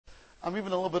I'm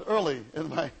even a little bit early in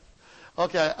my...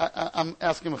 Okay, I'm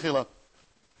asking Mechila.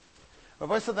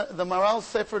 Rabbi said that the Maharal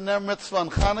Sefer Ner Mitzvah on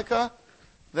Chanukah,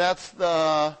 that's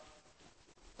the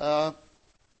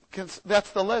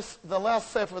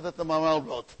last Sefer that the Maharal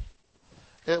wrote.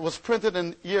 It was printed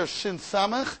in year Shin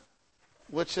Samech,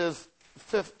 which is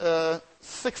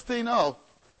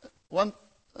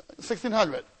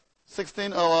 1600,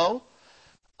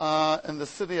 in the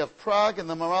city of Prague, and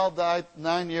the Maharal died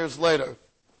 9 years later.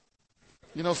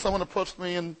 You know, someone approached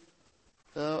me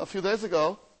a few days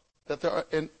ago that there are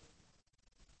in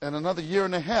another year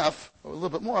and a half, or a little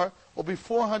bit more, will be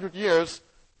 400 years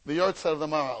the yahrzeit of the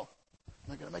Maharal.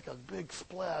 They're going to make a big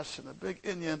splash and a big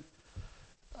inyan.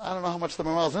 I don't know how much the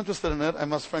Maharal is interested in it, I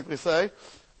must frankly say,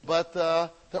 but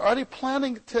they're already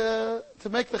planning to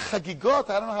make the chagigot,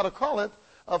 I don't know how to call it,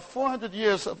 of 400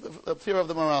 years of the Sefer of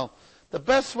the Maharal. The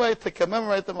best way to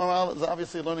commemorate the Maharal is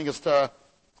obviously learning his Torah,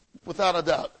 without a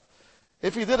doubt.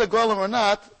 If he did a golem or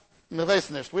not,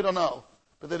 we don't know.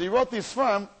 But that he wrote these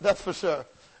Sfarim, that's for sure.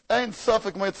 Ein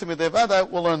Sofik Moitzi Midei Vadai,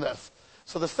 we'll learn this.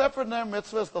 So the Sefer Ner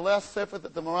Mitzvah is the last Sefer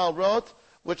that the Maharal wrote,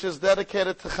 which is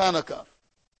dedicated to Chanukah.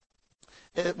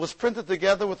 It was printed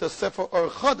together with the Sefer Or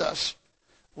Chodesh,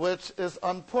 which is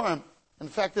on Purim. In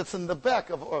fact, it's in the back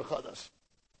of Or Chodesh.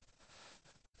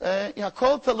 The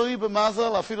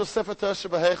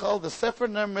Sefer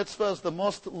Ner Mitzvah is the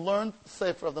most learned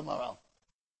Sefer of the Maharal.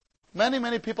 Many,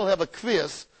 many people have a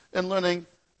kvias in learning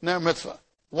Ner Mitzvah.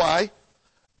 Why?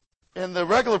 In the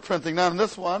regular printing, not in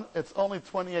this one, it's only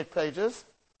 28 pages.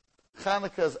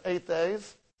 Chanukah is 8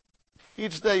 days.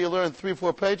 Each day you learn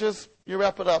 3-4 pages, you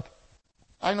wrap it up.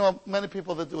 I know many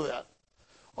people that do that.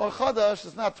 Or Chodesh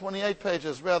is not 28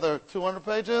 pages, rather 200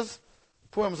 pages.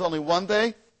 Purim is only 1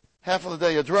 day. Half of the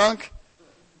day you're drunk.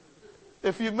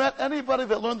 If you met anybody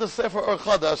that learned the Sefer Or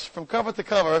Chodesh from cover to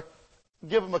cover,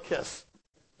 give him a kiss.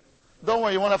 Don't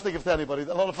worry, you won't have to give to anybody.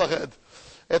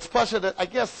 It's Pasha that, I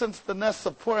guess, since the nest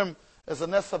of Purim is a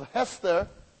nest of Hester,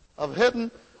 of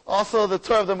hidden, also the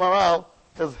Torah of the Maharal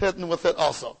is hidden with it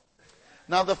also.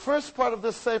 Now, the first part of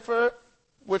this Sefer,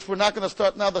 which we're not going to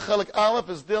start now, the Chelik Aleph,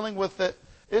 is dealing with the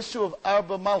issue of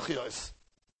Arba Malchios.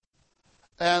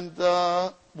 And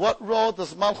what role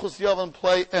does Malchus Yovan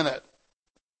play in it?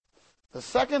 The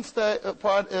second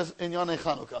part is in Yonei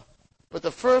Chanukah. But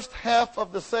the first half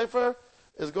of the Sefer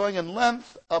is going in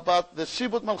length about the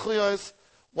Shibut Malchuyos,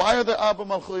 why are there Arba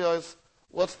Malchuyos,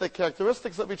 what's the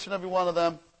characteristics of each and every one of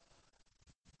them,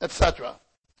 etc.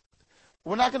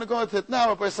 We're not going to go into it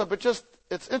now, but just,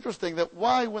 it's interesting that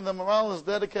why, when the Maharal is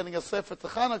dedicating a Sefer to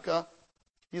Chanukah,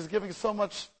 he's giving so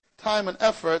much time and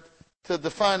effort to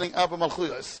defining Arba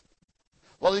Malchuyos.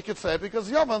 Well, you could say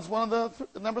because Yavan's one of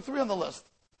the number 3 on the list.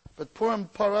 But Purim,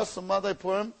 Paras, and Madai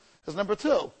Purim is number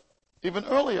 2. Even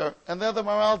earlier, and there the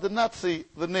Maharal did not see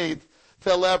the need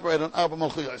to elaborate on Arba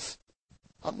Malchuyos.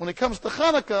 When it comes to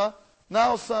Chanukah,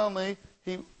 now suddenly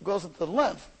he goes into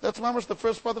length. That's the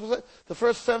first part of the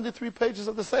first 73 pages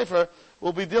of the Sefer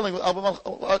will be dealing with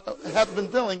have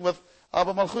been dealing with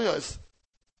Arba Malchuyos.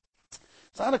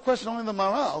 It's not a question only in the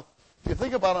Maharal. If you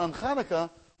think about it, on Chanukah,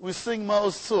 we sing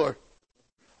Ma'oz Tzur.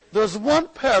 There's one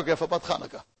paragraph about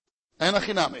Chanukah,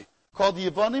 Einachinami, called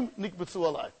Yevonim Nikbetzu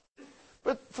Alai.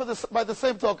 But by the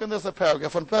same token, there's a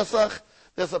paragraph on Pesach,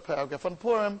 there's a paragraph on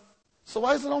Purim. So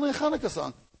why is it only a Chanukah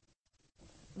song?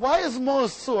 Why is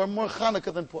Ma'oz Tzur more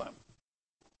Chanukah than Purim?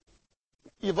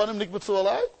 Yevonim Nikbetzu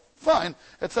Alai? Fine.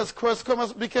 It says, Kros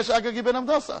Komas Bikesh Agagi Ben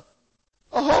Amdasa.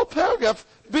 A whole paragraph,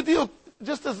 b'diuk,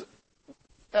 just as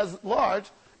large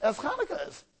as Chanukah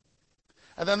is.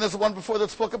 And then there's one before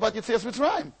that spoke about Yetzias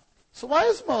Mitzrayim. So why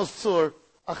is Ma'oz Tzur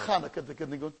a Chanukah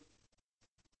Dikad?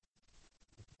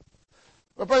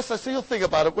 Rabbi, I see you'll think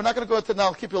about it. We're not going to go into it now.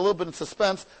 I'll keep you a little bit in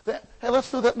suspense. Hey,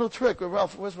 let's do that new trick.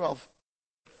 Ralph, where's Ralph?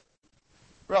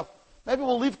 Ralph, maybe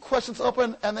we'll leave questions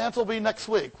open and the answer will be next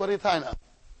week. What do you tie now?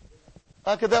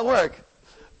 Could that work?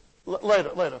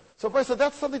 Later. So Rabbi said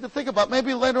that's something to think about.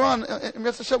 Maybe later on, in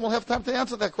Mr. Shem, we'll have time to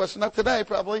answer that question. Not today,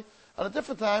 probably. On a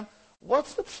different time.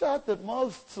 What's the pshat that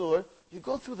Ma'oz Tzur, you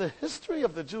go through the history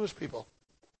of the Jewish people.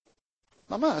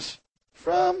 Mamash.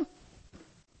 From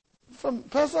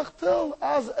Pesach till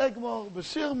Az Egmor,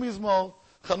 Bashir Mizmor,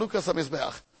 Chanukah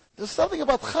Samizbeach. There's something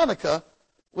about Chanukah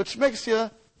which makes you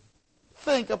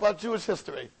think about Jewish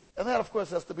history. And that, of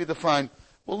course, has to be defined.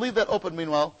 We'll leave that open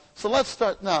meanwhile. So let's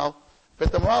start now.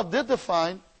 But the Maharal did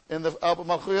define in the Arba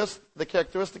Malchuyos the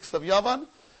characteristics of Yavan,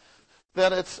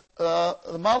 that it's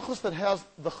the Malchus that has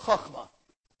the Chachma.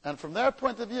 And from their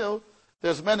point of view,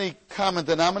 there's many common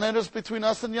denominators between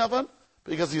us and Yavan,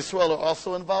 because Yisrael are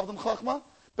also involved in Chachma.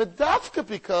 But Dafka,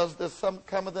 because there's some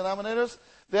common denominators,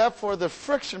 therefore the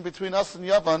friction between us and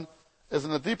Yavan is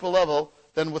in a deeper level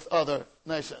than with other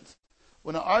nations.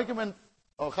 When an argument,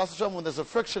 or chas v'shalom, when there's a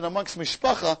friction amongst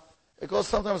mishpacha, it goes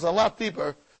sometimes a lot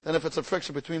deeper than if it's a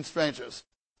friction between strangers.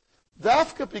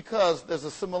 Dafka, because there's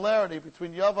a similarity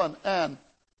between Yavan and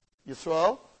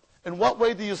Yisrael. In what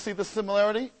way do you see the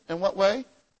similarity? In what way?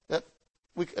 That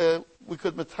we could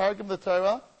metargim the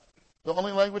Torah. The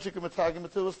only language you can metargim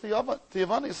it to is the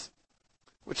Yavanis,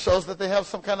 which shows that they have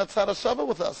some kind of tzad hashava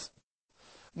with us.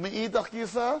 Me'idach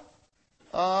Giza,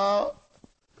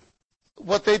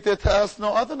 what they did to us,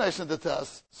 no other nation did to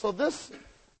us. So this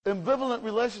ambivalent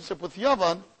relationship with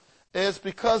Yavan is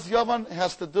because Yavan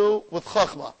has to do with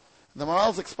Chachma. The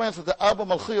Maharal explains that the Arba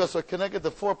Malchuyos are connected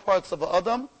the 4 parts of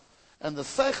Adam, and the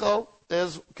Seichel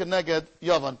is connected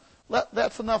Yavan.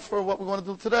 That's enough for what we want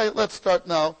to do today. Let's start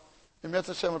now. In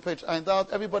Mitzvah Shem on page Ein Dal.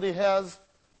 Everybody has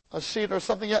a sheet or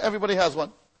something? Yeah, everybody has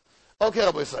one. Okay,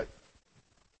 Rabbi say.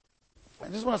 I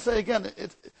just want to say again,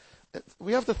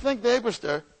 we have to thank the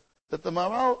Eibishter that the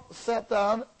Maharal sat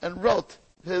down and wrote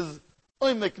his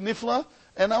Oimek Nifla,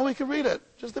 and now we can read it.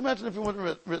 Just imagine if he wouldn't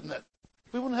have written it.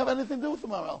 We wouldn't have anything to do with the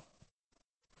Maharal.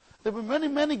 There were many,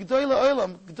 many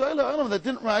G'dayla Olam that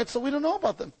didn't write, so we don't know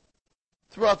about them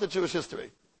throughout the Jewish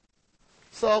history.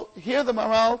 So here the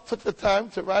Maharal took the time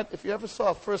to write. If you ever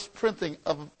saw a first printing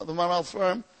of the Maharal's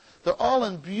firm, they're all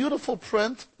in beautiful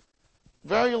print,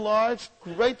 very large,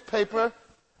 great paper.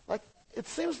 Like it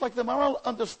seems like the Maharal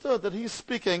understood that he's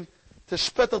speaking to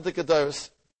Shpeter de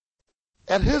Gedaris.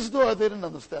 At his door, they didn't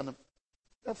understand him.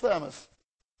 That's the Amos.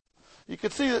 You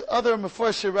could see other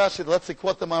Meforshei Rashi, let's say,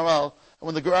 quote the Maharal, and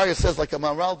when the Gurari says like a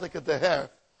Maharal de Gedaher,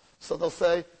 so they'll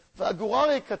say,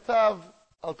 "V'agurari katav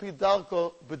al pi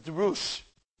darko b'drush."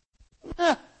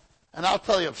 And I'll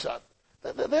tell you, Pshat.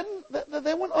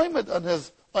 They weren't oimed on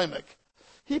his oimek.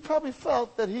 He probably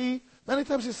felt that many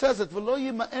times he says it, "V'lo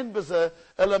yima'en b'zeh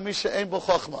ela mi she'en bo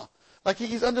chochma." Like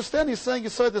he's understanding, he's saying, you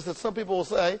saw this, that some people will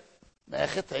say,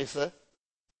 "Me'echet teise,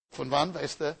 von wann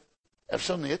weißt du,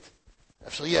 efshel nit,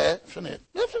 efshel yeh, efshel nit."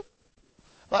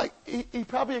 Like, he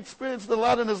probably experienced a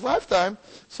lot in his lifetime,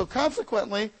 so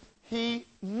consequently, he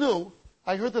knew,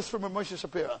 I heard this from Moshe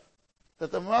Shapira,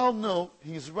 that the Maharal knew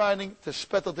he's writing to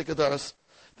Shpeter de Gedaris.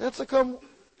 That's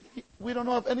we don't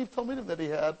know of any Talmudim that he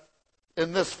had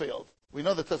in this field. We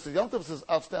know that Tessid Yom Tov is his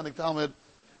outstanding Talmud,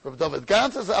 Rabbi David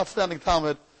Gantz is an outstanding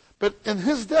Talmud, but in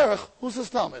his derech, who's his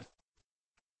Talmud?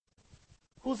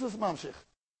 Who's his Mamshich?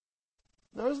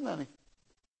 There isn't any.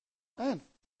 Man.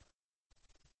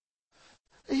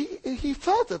 He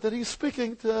felt it, that he's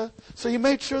speaking to, so he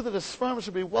made sure that his sperm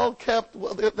should be well kept,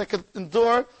 they could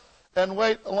endure and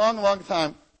wait a long, long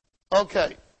time.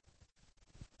 Okay.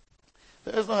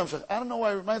 There is no Hamshach. I don't know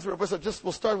why it reminds me of Rabbi,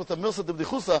 we'll start with the Milsa de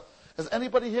B'dichusa. Is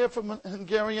anybody here from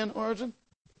Hungarian origin?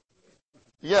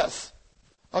 Yes.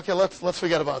 Okay, let's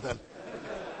forget about that.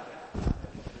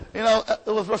 It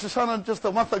was Rosh Hashanah just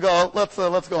a month ago. Let's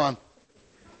go on.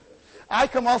 I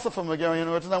come also from Hungarian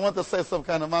origin. I want to say some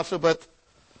kind of mashu, but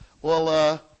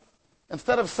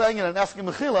instead of saying it and asking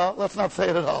Mechila, let's not say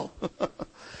it at all.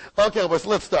 Okay, boys,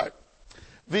 let's start.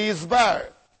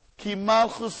 V'yizbar ki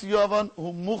malchus Yovan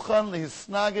hu muchan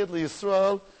lihisnaged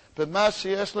liYisrael b'ma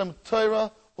sheyesh lem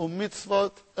Torah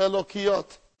u'mitzvot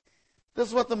elokiyot. This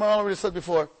is what the Maharal already said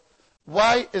before.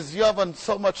 Why is Yovan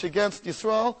so much against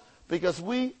Yisrael? Because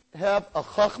we have a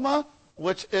chachma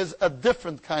which is a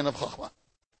different kind of chachma.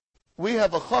 We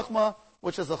have a chachma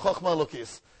which is a chachma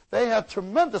elokis. They have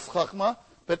tremendous chachma,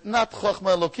 but not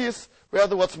chachma elokis,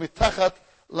 rather what's mitachat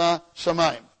la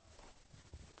shamayim.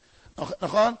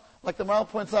 Like the Maharal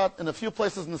points out in a few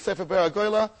places in the Sefer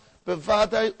Beragoyla,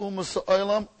 bevadei u'musa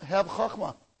olam have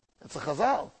chachma. It's a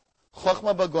chazal.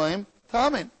 Chachma bagoyim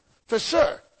tamin. For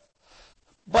sure.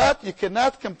 But you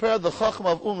cannot compare the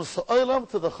chachma of u'musa olam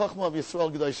to the chachma of Yisrael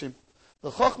Gedoshim.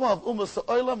 The chachma of u'musa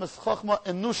olam is chachma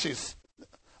enushis.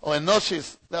 Or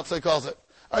enoshis, that's what he calls it.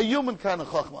 A human kind of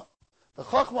chachma. The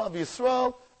chachma of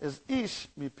Yisrael is ish,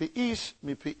 mipi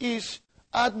ish,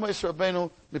 ad Moshe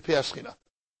Rabbeinu, mipi Ashchina.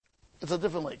 It's a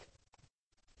different league.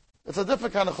 It's a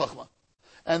different kind of chachma.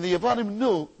 And the Yavanim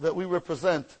knew that we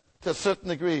represent, to a certain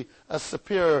degree, a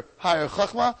superior, higher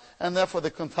chachma, and therefore they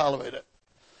couldn't tolerate it.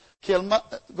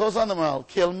 Goes on the Maharal.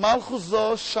 Kiel malchus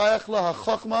zo shayach la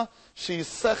ha-chachma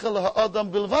she'yisechel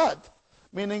ha-adam bilvad.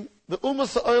 Meaning, the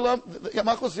Umas Ha'olam, the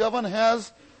Malchus Yavan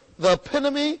has the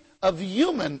epitome of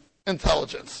human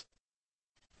intelligence.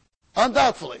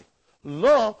 Undoubtedly.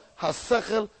 Lo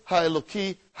ha-sechel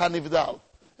ha-eloki ha-nivdal.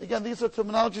 Again, these are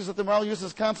terminologies that the Maharal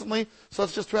uses constantly, so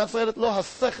let's just translate it. Lo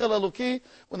ha-sechel eloki.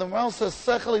 When the Maharal says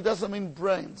sechel, he doesn't mean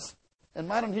brains. In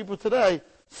modern Hebrew today,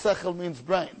 sechel means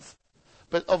brains.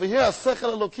 But over here,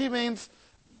 sechel eloki means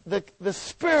the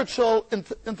spiritual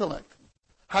intellect.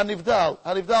 Hanivdal.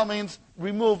 Hanivdal means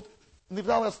removed.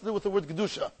 Nivdal has to do with the word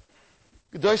Kedusha.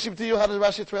 Kedoshim to you, how does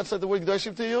Rashi translate the word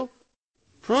Kedoshim to you?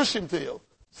 Prushim to you.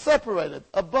 Separated,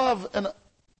 above and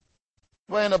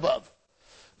way and above.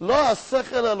 Lo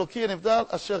ha-sechel ha-eloki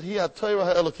nivdal asher hi ha-Torah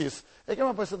ha-elokis.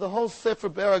 I said the whole Sefer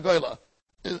Be'er HaGoyla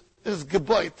is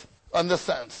geboit on this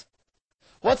sense.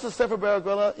 What's the Sefer Be'er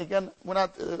HaGoyla? Again,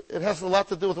 it has a lot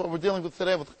to do with what we're dealing with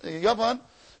today with Yavan.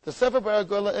 The Sefer Be'er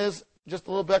HaGoyla is, just a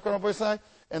little background,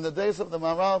 in the days of the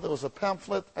Maharal, there was a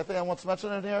pamphlet, I think I once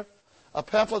mentioned it here, a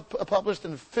pamphlet published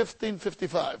in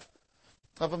 1555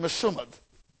 of a Meshumad.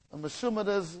 A Meshumad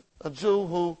is a Jew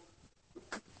who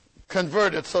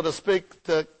converted, so to speak,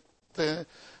 to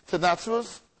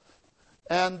Nazarus.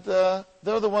 And they're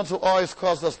the ones who always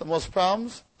caused us the most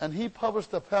problems. And he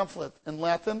published a pamphlet in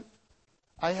Latin.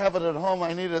 I have it at home.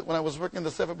 I needed it when I was working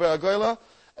the Sefer Be'er HaGoyla.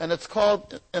 And it's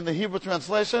called, in the Hebrew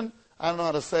translation, I don't know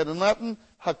how to say it in Latin,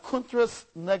 Hakuntras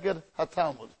Neged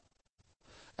HaTalmud.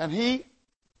 And he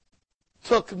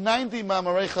took 90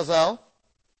 Mamarei Chazal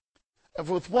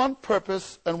with one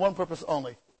purpose and one purpose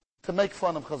only, to make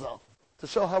fun of Chazal, to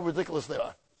show how ridiculous they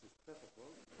are.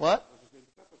 What?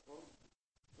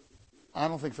 I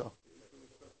don't think so.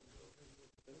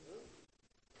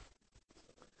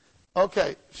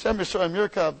 Okay, Shem Yishoim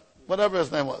Yirkab, whatever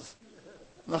his name was.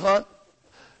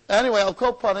 Anyway, I'll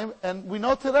quote upon him, and we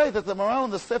know today that the Maharal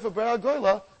in the Sefer Be'er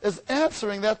HaGoyla is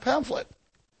answering that pamphlet.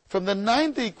 From the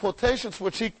 90 quotations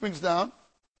which he brings down,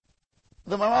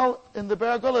 the Maharal in the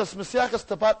Be'er HaGoyla is Mesiachas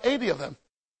to about 80 of them.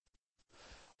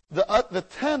 The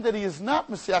 10 that he is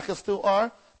not Mesiachas to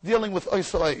are dealing with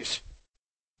Ois Ha'Ish.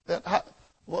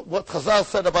 What Chazal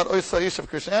said about Ois Ha'Ish of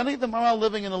Christianity, the Maharal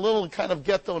living in a little kind of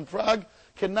ghetto in Prague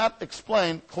cannot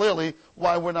explain clearly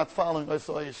why we're not following Ois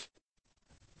Ha'Ish.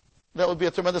 That would be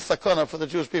a tremendous sakana for the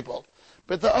Jewish people.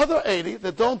 But the other 80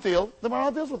 that don't deal, the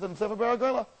Maharal deals with it in Sefer Be'er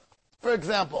HaGoyla. For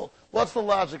example, what's the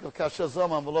logic of Kasher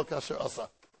Zoman v'lo Kasher Asa?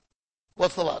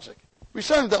 What's the logic?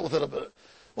 Rishonim dealt with it a bit.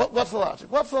 What's the logic?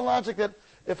 What's the logic that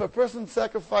if a person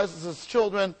sacrifices his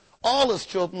children, all his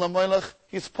children, l'moilech,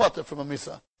 he's potter from a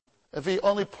misa? If he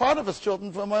only part of his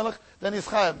children from a moilech, then he's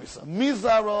chayav misa.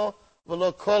 Mizaro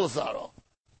v'lo kol zaro.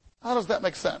 How does that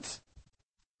make sense?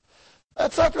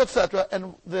 Etc., etc.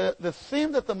 And the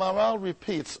theme that the Maharal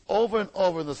repeats over and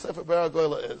over in the Sefer Be'er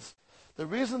HaGoyla is, the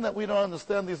reason that we don't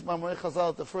understand these Mamarei Chazal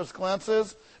at the first glance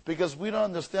is because we don't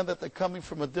understand that they're coming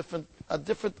from a different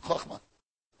Chochmah.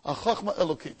 A Chochmah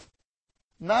Elokit.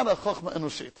 Not a Chochmah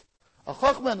Enushit. A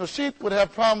Chochmah Enushit would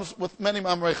have problems with many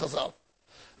Mamarei Chazal.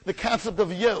 The concept of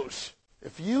Yosh.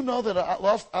 If you know that a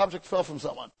lost object fell from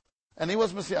someone, and he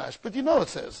was Messiah, but you know it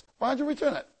says, why don't you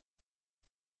return it?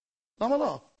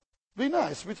 No. Be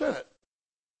nice, return it.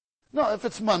 No, if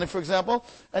it's money, for example,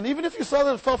 and even if you saw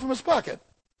that it fell from his pocket,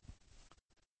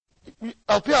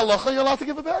 Al Pi Halacha, you're allowed to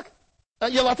give it back.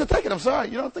 You're allowed to take it, I'm sorry,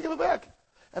 you don't have to give it back.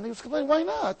 And he was complaining, why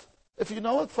not? If you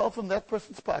know it fell from that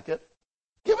person's pocket,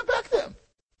 give it back to him.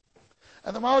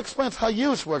 And the Maharal explains how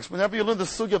Yush works. Whenever you learn the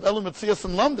sugi of Elu Metzias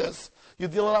and Lamdas, you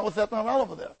deal a lot with that Maharal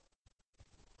over there.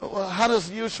 Well, how does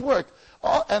Yush work?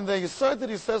 And the Yisod that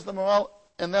he says, the Maharal,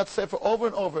 in that Sefer over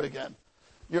and over again,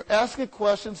 you're asking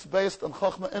questions based on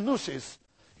Chochmah Enushis.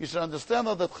 You should understand,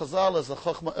 though, that Chazal is a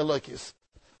Chochmah Elokis,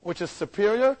 which is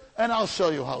superior, and I'll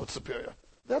show you how it's superior.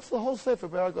 That's the whole Sefer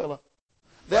Be'er HaGoyla.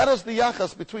 That is the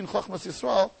yachas between Chochmas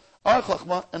Yisrael, our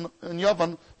Chochmah, and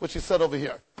Yavan, which he said over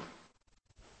here.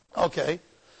 Okay.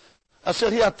 Asher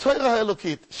hi ha-Torah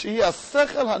ha-Elokit, shehi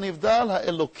ha-Sechel ha-Nivdal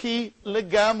ha-Eloki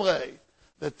legamrei.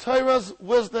 The Torah's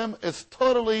wisdom is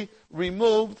totally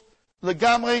removed.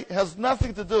 Legamrei has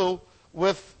nothing to do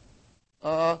with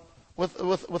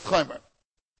Chaimer.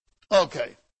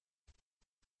 Okay.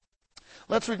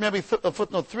 Let's read maybe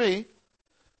footnote 3,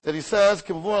 that he says,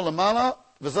 Kivavur lamala,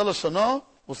 v'zel shano,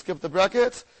 we'll skip the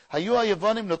brackets, Hayu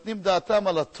ha-Yevonim notnim da'atam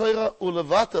ala Torah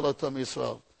ulevatel otam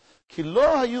Yisrael. Ki lo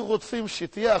hayu rotzim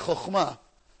shitiyah chokhmah,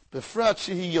 befrat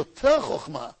shehi yoter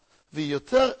chokhmah,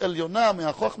 v'yoter elyona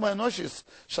me'achokhmah enoshis,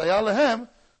 shaya lehem,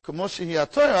 כמו שהיא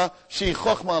התורה, שהיא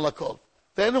חוכמה על הכל.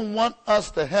 They don't want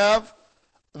us to have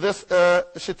this,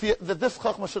 that this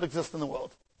chokmah should exist in the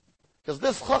world. Because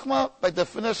this chokmah, by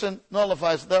definition,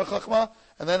 nullifies their chokmah,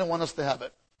 and they don't want us to have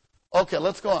it. Okay,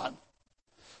 let's go on.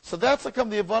 So that's how come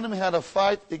the Yevonim had a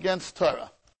fight against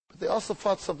Torah. But they also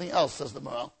fought something else, says the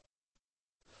Maharal.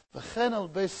 V'chen al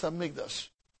Beis HaMikdash.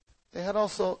 They had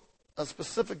also a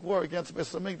specific war against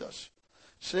Beis HaMikdash.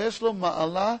 Sheyesh lo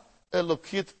ma'ala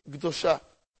elokit gdosha.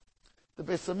 The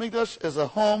Beis HaMikdash is a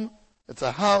home, it's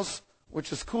a house,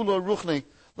 which is kulo ruchni.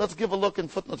 Let's give a look in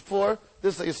footnote 4.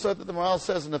 This is a yisod that the Maharal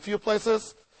says in a few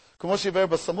places. כמו שיבאר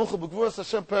בסמוך ובגבורת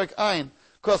השם פרק עין,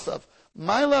 כוסף.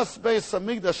 Milas Beis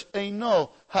Hamikdash eino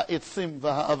ha'itzim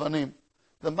v'ha'avanim.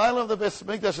 The mila of the Beis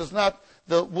Hamikdash is not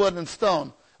the wood and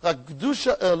stone. Rak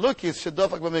Kedusha Elokis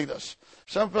shedofak b'mikdash.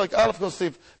 Shem Perek Aleph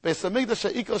Kosif Beis Hamikdash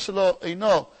ha'ikar shelo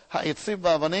eino ha'itzim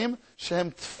v'ha'avanim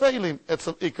shehem tfeilim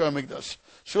etzel ikar hamikdash.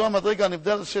 Shu ha'madriga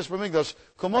nivdelet shesh b'mikdash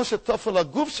komo shetofel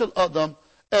ha'guf shel Adam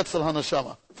etzel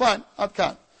hanashama. Fine, ad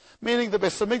kan. Meaning the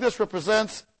Beis Hamikdash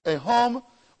represents a home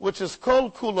which is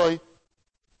kol kuloi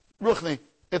ruchni.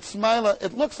 It's mila.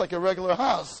 It looks like a regular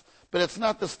house, but it's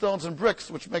not the stones and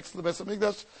bricks which makes the Beis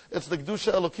Hamikdash. It's the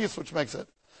Kedusha Elokis which makes it.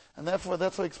 And therefore,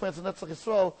 that's why he explains in Netzach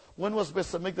Yisrael, when was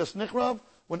Beis Hamikdash nichrav?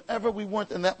 Whenever we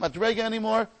weren't in that madrega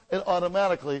anymore, it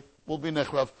automatically will be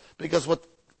nichrav. Because what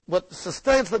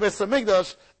sustains the Beis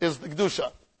Hamikdash is the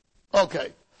Kedusha.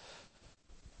 Okay.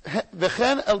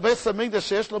 V'chen el Beis Hamikdash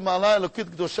sheyesh lo ma'ala Elokit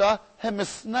Kedusha, hem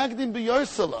misnagdim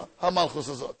b'yorsela ha'malchus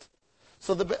azot.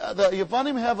 So the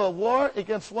Yavanim have a war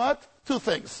against what? Two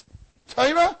things.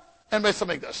 Torah and Beis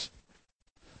Hamikdash.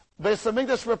 Beis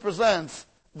Hamikdash represents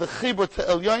the Chibur to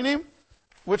Elyonim,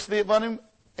 which the Yavanim,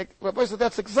 Rabbi said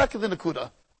that's exactly the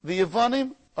Nakuda. The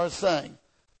Yavanim are saying,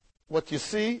 what you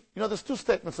see, there's two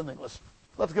statements in English.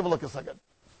 Let's give a look a second.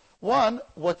 One,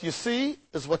 what you see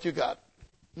is what you got.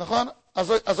 Nachon?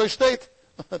 Azoy state,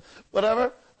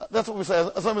 whatever, that's what we say,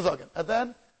 Azoy Mizogen. And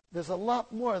then, there's a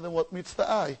lot more than what meets the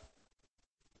eye.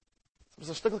 It's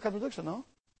a shtickle contradiction, no?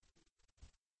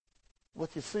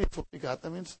 What you see is what you got. That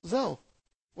means zel.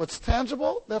 What's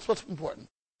tangible, that's what's important.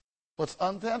 What's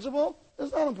untangible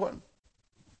is not important.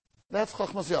 That's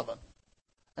Chochmas Yavan.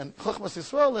 And Chochmas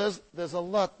Yisrael is, there's a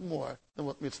lot more than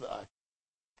what meets the eye.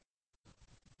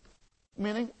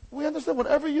 Meaning, we understand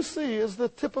whatever you see is the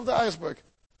tip of the iceberg.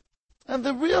 And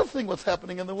the real thing, what's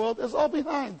happening in the world, is all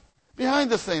behind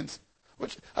the scenes.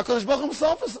 Which HaKadosh Baruch Hu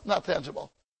himself is not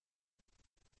tangible.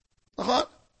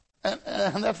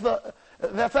 And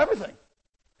that's everything.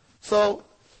 So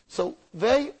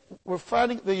they were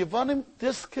fighting, the Yavanim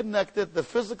disconnected the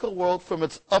physical world from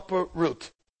its upper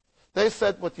root. They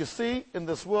said, what you see in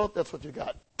this world, that's what you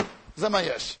got.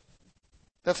 Zemayesh.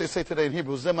 That's what they say today in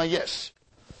Hebrew, Zemayesh.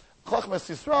 Chochmas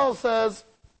Yisrael says,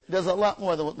 there's a lot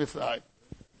more than what meets the eye.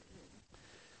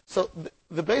 So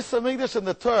the Beis Hamikdash and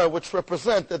the Torah, which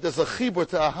represent that there's a chibur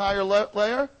to a higher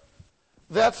layer,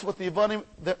 that's what the Yavanim,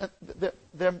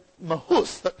 their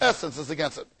mahus, their essence is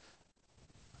against it.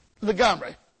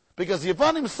 Legamre. Because the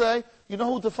Yavanim say, you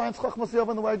know who defines Chochmas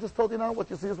Yavan the way I just told you now? What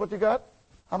you see is what you got?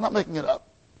 I'm not making it up.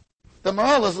 The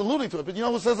Maharal is alluding to it, but you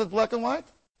know who says it black and white?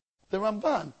 The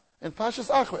Ramban, in Pashas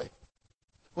Achrei.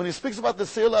 When he speaks about the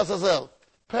Seir Azazel,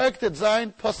 Perek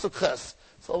Tetzayin Pasuk Ches.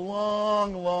 It's a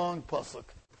long, long pasuk.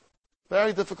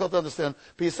 Very difficult to understand.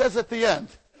 But he says at the end,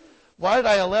 why did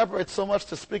I elaborate so much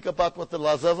to speak about what the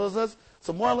Lazazel is?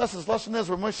 So more or less his Lashon is,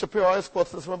 Ramosh Shapiro always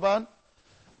quotes this Ramban.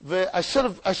 I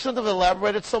shouldn't have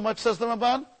elaborated so much, says the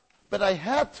Ramban, but I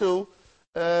had to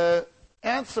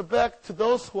answer back to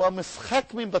those who are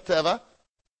mischekmim b'teva,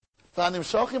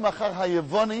 v'animshochim achar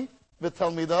hayevoni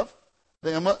v'talmidav.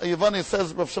 The Yevoni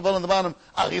says, Rav Shavuot on the bottom,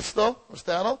 Aristo,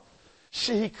 Aristotle,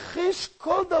 shehikchish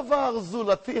kol davar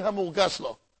zulati hamurgash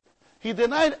lo. He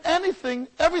denied everything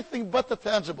but the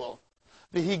tangible.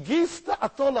 והגיס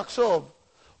דעתו לחשוב,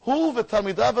 הוא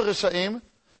ותלמידיו הרשעים,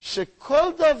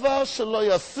 שכל דבר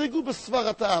שלא ישיגו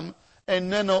בסברתם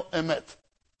איננו אמת.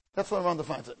 That's how Ron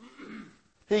defines it.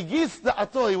 הגיס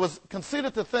דעתו, he was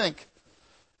conceited to think,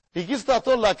 הגיס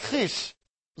דעתו להכחיש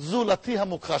זולתי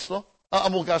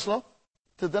המורגש לו,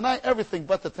 to deny everything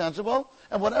but the tangible,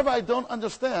 and whatever I don't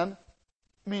understand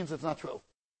means it's not true.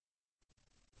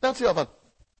 That's Yavan.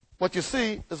 What you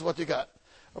see is what you got.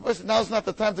 Now's not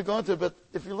the time to go into it, but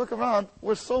if you look around,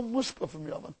 we're so mushpa from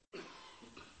Yavan.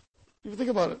 If you think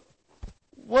about it,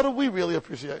 what do we really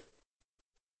appreciate?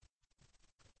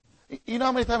 You know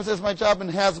how many times it's my job in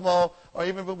Hasmo, or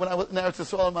even when I was in Eretz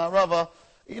Yisrael and Maharava,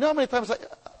 you know how many times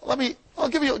I'll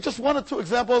give you just one or two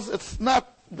examples. It's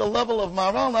not the level of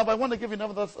Maharal now, but I want to give you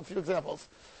nevertheless a few examples.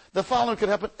 The following could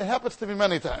happen. It happens to me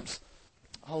many times.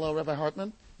 Hello, Rabbi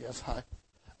Hartman. Yes, hi.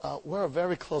 We're a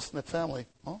very close-knit family.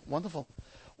 Oh, wonderful.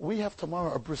 We have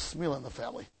tomorrow a bris milah in the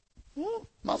family.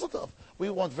 Mazel tov. We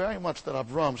want very much that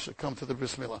Avram should come to the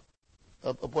bris milah,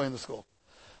 a boy in the school.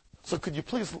 So could you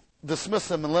please dismiss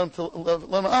him and let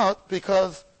him out,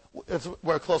 because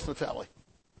we're a close-knit family.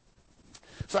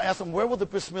 So I asked him, where will the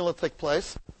bris milah take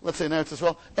place? Let's say in Eretz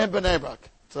Yisrael, in Bnei Brak.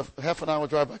 It's a half an hour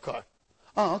drive by car.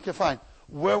 Oh, okay, fine.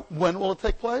 When will it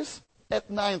take place? At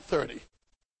 9:30.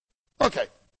 Okay.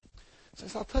 So I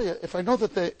said, I'll tell you, if I know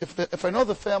if I know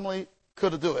the family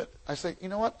could do it, I say, you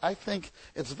know what? I think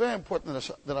it's very important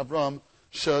that Abraham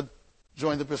should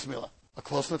join the bris milah, a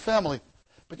close-knit family.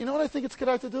 But you know what I think it's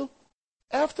good to do?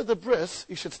 After the bris,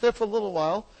 he should stay for a little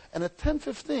while, and at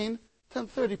 10:15,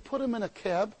 10:30, put him in a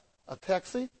cab, a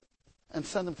taxi, and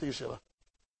send him to yeshiva.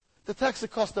 The taxi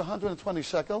cost 120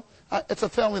 shekel. It's a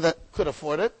family that could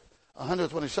afford it.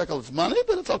 120 shekel is money,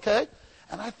 but it's okay.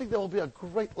 And I think there will be a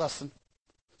great lesson.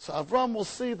 So Avram will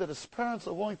see that his parents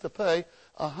are willing to pay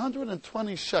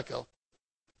 120 shekel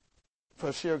for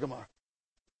a Shiur Gemara.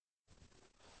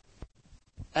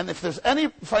 And if there's any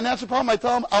financial problem, I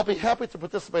tell him I'll be happy to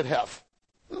participate half.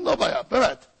 No baya,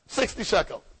 right? 60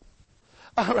 shekel.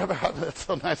 Rabbi, that's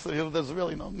so nice of you. There's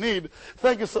really no need.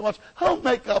 Thank you so much. He'll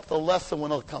make up the lesson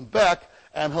when he'll come back,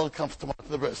 and he'll come tomorrow to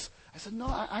the bris. I said, no,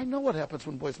 I know what happens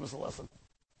when boys miss a lesson.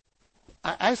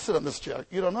 I sit on this chair.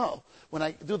 You don't know. When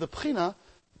I do the pchina,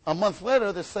 a month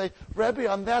later, they say, Rabbi,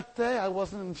 on that day, I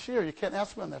wasn't in Shiur. You can't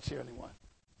ask me on that Shiur anymore.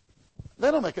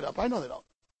 They don't make it up. I know they don't.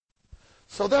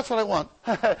 So that's what I want.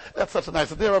 That's such a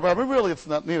nice idea, Rabbi. Really, it's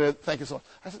not needed. Thank you so much.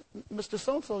 I said, Mr.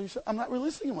 So-and-so, I'm not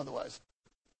releasing him otherwise.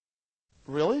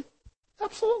 Really?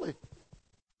 Absolutely.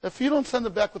 If you don't send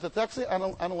him back with the taxi, I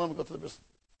don't want him to go to the bris.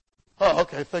 Oh,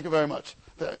 okay. Thank you very much.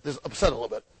 They're upset a little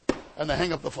bit. And they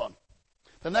hang up the phone.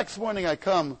 The next morning I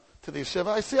come to the yeshiva.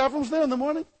 I see Avram's there in the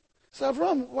morning. I say,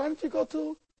 Avram, why don't you go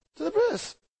to the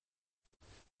bris?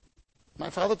 My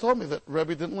father told me that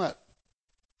Rebbe didn't let.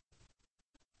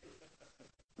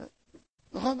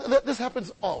 This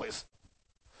happens always.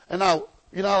 And now,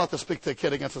 you're not allowed to speak to a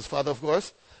kid against his father, of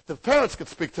course. The parents could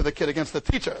speak to the kid against the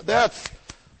teacher. That's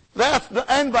the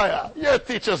end baya. Your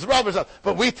teachers, rubbish.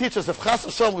 But we teachers, if chas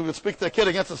v'shalom, we would speak to a kid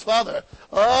against his father.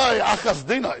 Oh, achas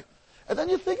dinoi. And then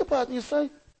you think about it and you say,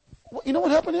 you know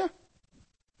what happened here?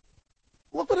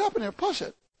 Look what happened here. Push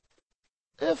it.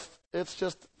 If it's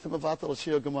just Timavatal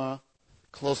Shiur Gemara,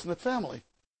 close-knit family.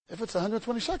 If it's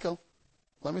 120 shekel,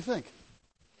 let me think.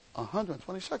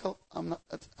 120 shekel, I'm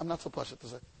not so push it to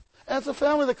say. And it's a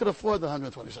family that could afford the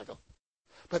 120 shekel.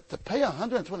 But to pay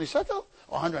 120 shekel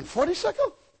or 140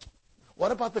 shekel?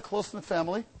 What about the close-knit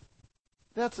family?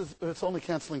 It's only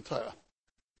canceling Torah.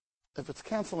 If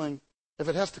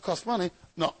it has to cost money,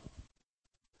 no.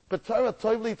 But Torah,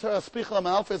 Toivli, Torah, Spichla,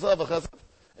 Ma'alfei, Zav,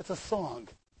 it's a song.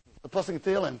 The Pasuk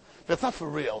Tehillim. But it's not for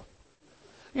real.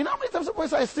 You know how many times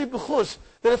I see B'chush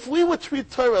that if we would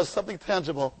treat Torah as something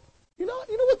tangible, you know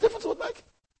what difference it would make?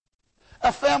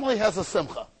 A family has a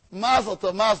simcha. Mazel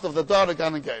tov, the daughter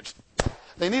got engaged.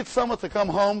 They need someone to come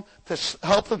home to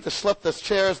help them to schlep the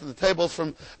chairs and the tables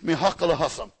from Mihakal to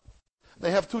Hassam.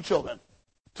 They have 2 children,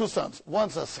 2 sons.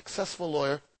 One's a successful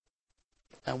lawyer,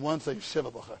 and one's a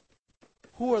yeshiva bacher.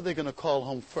 Who are they going to call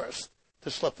home first to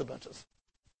schlep the benches?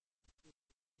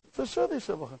 For sure the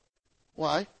yeshiva bacher.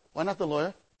 Why? Why not the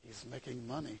lawyer? He's making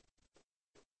money.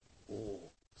 Oh,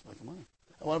 he's making money.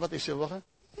 And what about the yeshiva bacher?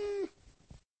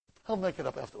 He'll make it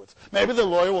up afterwards. Maybe the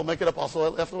lawyer will make it up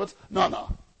also afterwards.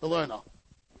 No. The lawyer, no.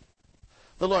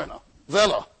 The lawyer, no.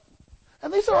 Zelo.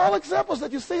 And these are all examples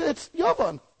that you see. It's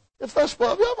Yavan. It's the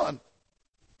Ashpa of Yavan.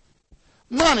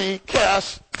 Money,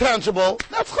 cash, tangible.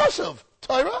 That's chashuv.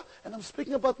 Torah. And I'm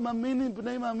speaking about maminim,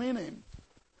 b'nei maminim.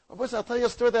 I'll tell you a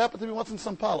story that happened to me once in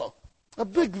São Paulo. A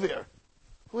big Gvir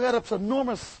who had an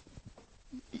enormous,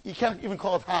 you can't even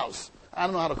call it house. I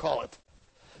don't know how to call it.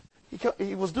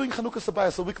 He was doing Chanukah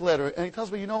Sabayas a week later, and he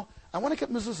tells me, I want to get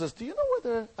mezuzahs. Do you know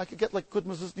whether I could get good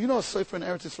mezuzahs? Do you know a Sefer in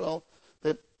Eretz Yisrael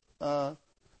that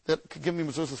could give me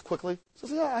mezuzahs quickly? He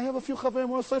says, I have a few chaverim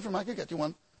or a Sefer. I could get you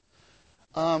one.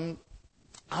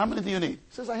 How many do you need?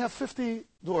 He says, I have 50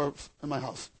 dwarves in my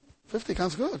house. 50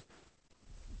 sounds good.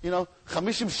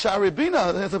 Chamishim shari bina.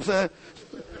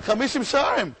 Chamishim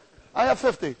sharim. I have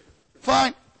 50.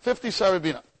 Fine. 50 shari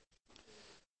bina.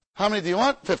 How many do you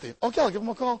want? 50. Okay, I'll give him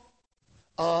a call.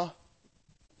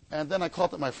 And then I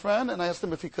called up my friend, and I asked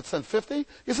him if he could send 50.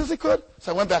 He says he could.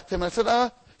 So I went back to him, and I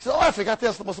said, he said, I forgot to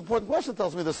ask the most important question,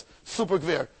 tells me this super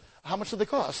gvir. How much do they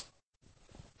cost?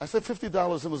 I said, $50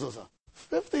 a mezuzah.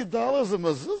 $50 a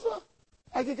mezuzah?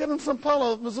 I could get in São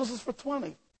Paulo mezuzahs for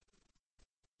 20.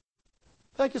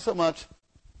 Thank you so much.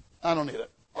 I don't need it.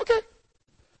 Okay.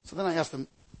 So then I asked him,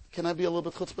 can I be a little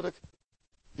bit chutzpahdik?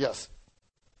 Yes.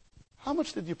 How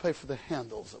much did you pay for the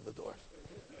handles of the door?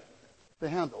 The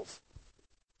handles.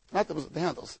 Not the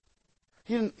handles.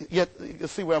 He didn't yet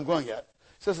see where I'm going yet.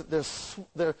 He says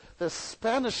that they're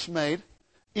Spanish made.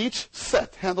 Each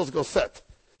set, handles go set.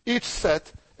 Each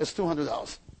set is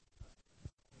 $200.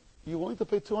 You willing to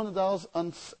pay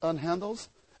 $200 on handles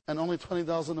and only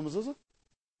 $20 on the mezuzah?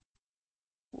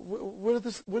 Where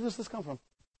does this come from?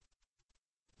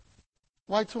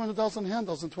 Why $200 on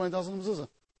handles and $20 on the mezuzah?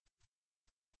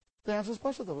 The answer is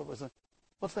Pashat.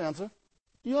 What's the answer?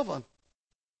 Yovan.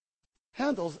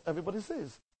 handles everybody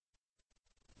sees.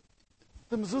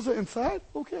 The mezuzah inside,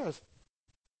 who cares?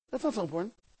 That's not so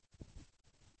important.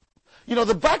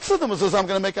 The box of the mezuzah I'm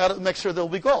going to make sure there will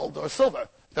be gold or silver.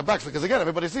 The box, because again,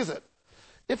 everybody sees it.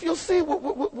 If you'll see,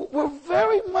 we're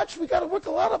very much, we got to work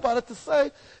a lot about it to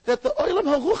say that the olam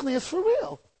haruchni is for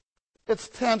real. It's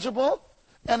tangible,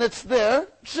 and it's there,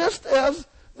 just as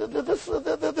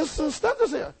this stuff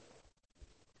is here.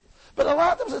 But a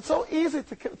lot of times it's so easy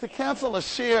to cancel a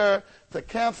shiur, to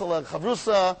cancel a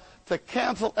chavrusa, to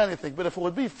cancel anything. But if it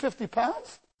would be 50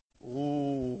 pounds,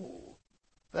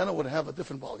 then it would have a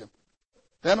different ballgame.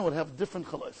 Then it would have different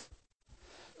chalais.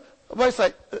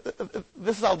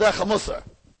 This is al derech hamusar.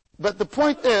 But the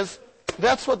point is,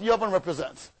 that's what Yovan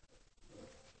represents.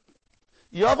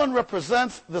 Yovan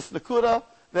represents this nekuda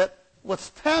that what's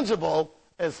tangible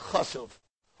is chashuv.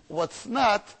 What's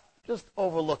not, just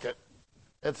overlook it.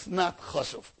 It's not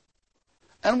chashuv.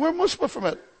 And we're mushba from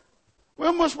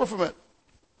it.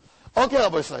 Okay,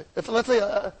 Rabbi say, if let's say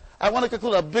I want to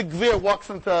conclude a big gvir walks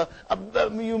into a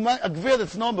gvir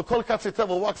that's known by kol katzei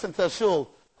teva walks into a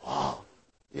shul. Wow,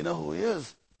 you know who he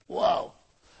is? Wow.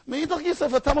 Meidach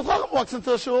Yisef, a Talmud Chacham walks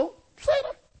into a shul.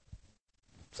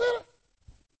 Seder.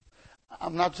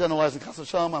 I'm not generalizing Chas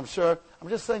v'Shalom, I'm sure. I'm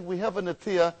just saying we have a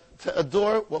netiyah to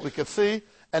adore what we could see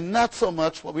and not so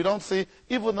much what we don't see,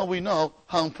 even though we know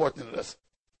how important it is.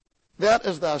 That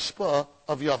is the hashpah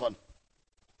of Yovan.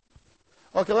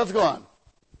 Okay, let's go on.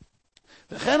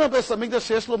 וכן הבית המקדש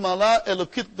שיש לו מעלה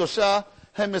אלוקית קדושה,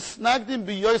 הם מסנגדים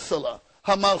ביוסלה,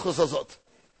 המלכוס הזאת.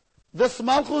 This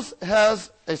malchus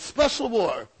has a special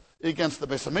war against the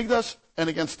Beis Hamikdash and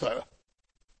against Torah.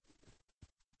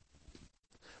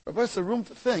 Rabbi, it's a room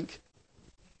to think.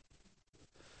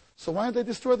 So why did they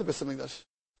destroy the Beis Hamikdash?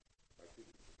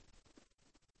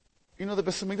 The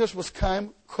Beis Hamikdash was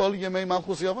kaim kol yemei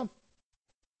malchus Yovan.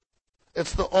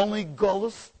 It's the only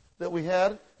golus that we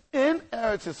had in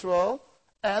Eretz Yisrael,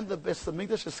 and the Beis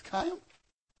Hamikdash is kaim.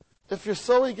 If you're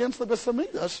so against the Beis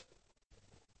Hamikdash,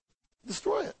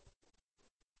 destroy it.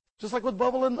 Just like what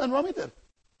Babel and Rami did.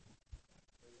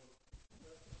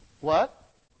 What?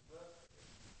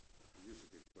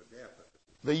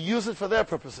 They use it for their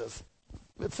purposes.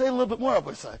 Let's say a little bit more,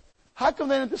 Rabbi Say. How come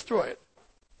they didn't destroy it?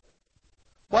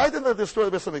 Why didn't they destroy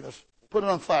the Beis Hamikdash? Put it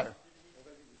on fire.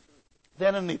 They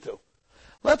didn't need to.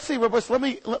 Let's see, Rabbi,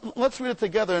 let's read it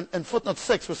together in footnote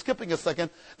 6. We're skipping a second.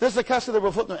 There's a kasha that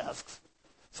Rav Hutner asks.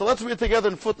 So let's read it together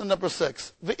in footnote number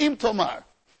 6. V'im tomar.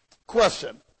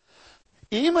 Question.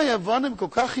 אם היוונים כל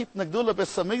כך התנגדו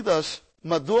לבית המקדש,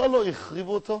 מדוע לא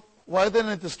החריבו אותו? Why didn't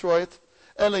they destroy it?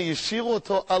 אלא ישירו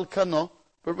אותו על כנו,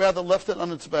 but rather left it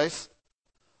on its base.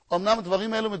 אמנם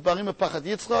הדברים האלו מתבררים בפחד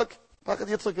יצחק. פחד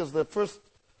יצחק is the first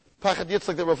פחד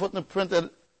יצחק that Rav Hutner printed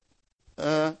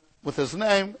with his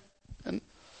name. And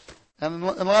in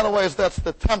a lot of ways that's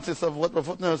the template of what Rav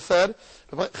Hutner has said.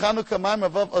 חנוכה מים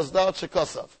רבב אסדרת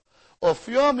שכוסף.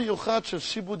 אופיו המיוחד של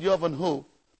שיבוד יובן הוא,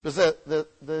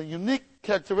 the unique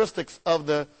characteristics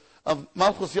of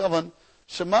Malchus Yovan,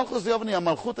 שמלכוס יובן היא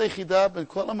המלכות היחידה בין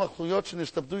כל המלכויות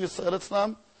שנשתעבדו ישראל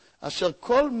אצלם, אשר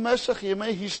כל משך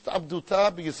ימי השתעבדותה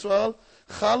בישראל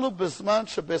חלו בזמן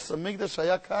שבית המקדש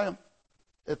היה קיים.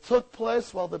 It took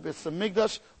place while the Beit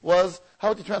HaMikdash was, how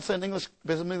would you translate in English,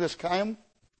 Beit HaMikdash Kayim?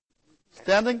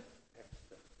 Standing?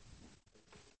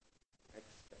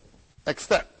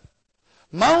 Extant.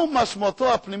 Ma'u mashmoto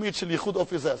ha'pnimit shel yichud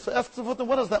ofi zeh. So ask the footnote,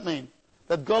 what does that mean?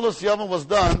 That Golus Yovan was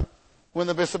done when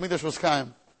the Beit HaMikdash was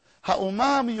Kayim.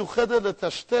 Ha'umah ha'miyuchedet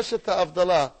letashtesh et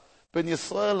ha'avdala ben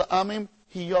Yisrael la'amim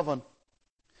hi Yovan.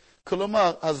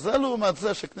 כלומר, הזה לעומת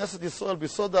זה שכנסת ישראל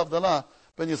ביסוד ההבדלה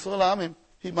בין ישראל לעמים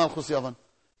היא מלכוס יוון.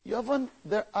 Yovan,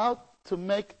 they're out to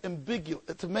make ambiguous,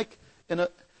 to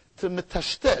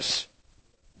metashtesh,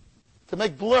 to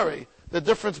make blurry the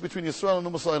difference between Yisrael and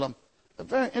Umas Olam. A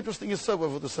very interesting Yisrael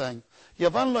what they're saying.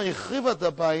 Yovan lo yichriva את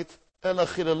הבית, אלא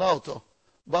חיללה אותו.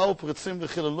 באו פריצים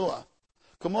וחיללוה.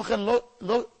 כמו כן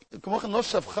לא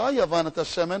שפכה יוון את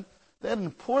השמן, they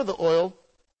didn't pour the oil,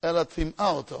 אלא טימאה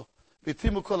אותו.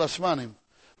 והתימו כל השמנים.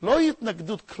 לא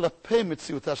התנגדות כלפי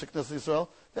מציאותה של כנסת ישראל.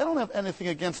 They don't have anything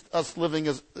against us living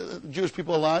as Jewish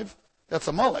people alive. That's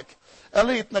a molek.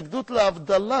 אלא התנגדות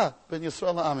להבדלה בין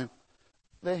ישראל לעמים.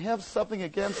 They have something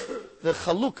against the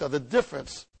chalukah, the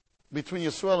difference between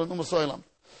Yisrael and Umas Olam.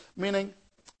 Meaning,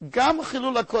 גם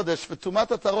חילול הקודש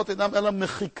וטומאת הטהרות אינם אלא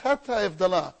מחיקת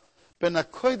ההבדלה בין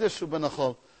הקודש ובין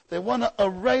החול. They want to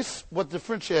erase what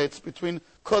differentiates between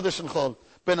kodesh and chol.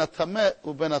 Ben atameh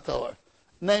uben atahor.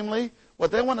 Namely, what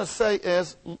they want to say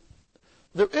is,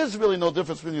 there is really no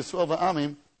difference between Yisrael and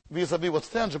Amim vis-a-vis what's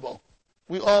tangible.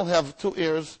 We all have 2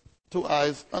 ears, 2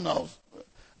 eyes, a nose.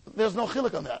 There's no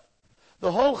chiluk on that.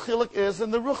 The whole chiluk is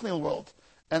in the Ruchni world.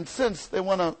 And since they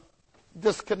want to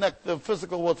disconnect the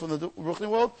physical world from the Ruchni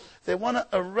world, they want to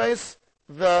erase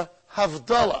the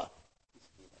Havdalah.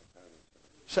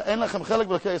 He's going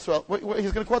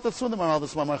to quote that soon, the Maharal,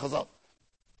 this Maharal Chazal.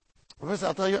 First,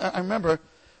 I'll tell you, I remember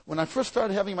when I first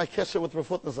started having my kesher with Rav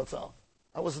Hutner Zatzal.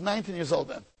 I was 19 years old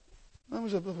then. I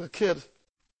was a kid.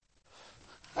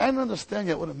 I didn't understand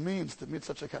yet what it means to meet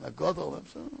such a kind of gadol.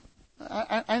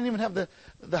 I didn't even have the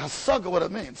hasag of what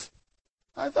it means.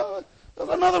 I thought, there's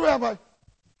another rabbi.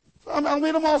 So I'll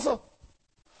meet him also.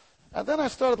 And then I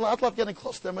started getting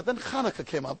close to him. And then Hanukkah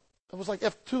came up. It was like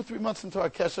after 2-3 months into our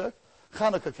kesher,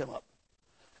 Hanukkah came up.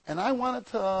 And I wanted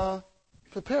to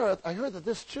prepare it. I heard that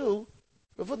this Jew,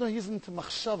 before he's into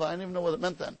machshava, I didn't even know what it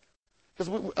meant then.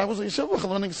 Because I was in Yeshiva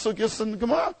learning Sugyas and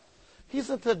Gemara. He's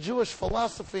into Jewish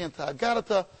philosophy and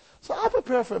Haggadah. So I'll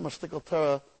prepare for him a shtickle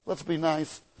Torah. Let's be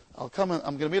nice. I'll come in,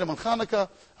 I'm going to meet him on Hanukkah.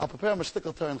 I'll prepare him a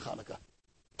shtickle Torah in Hanukkah.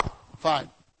 Fine.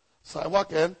 So I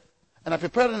walk in, and I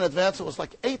prepared in advance. It was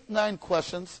like 8-9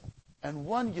 questions, and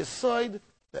one Yesoid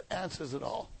that answers it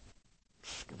all.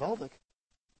 Gewaldig.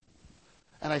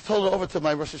 And I told it over to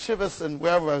my Rosh Hashivas and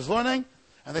wherever I was learning,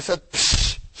 and they said,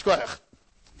 psh, shkoyach.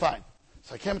 Fine.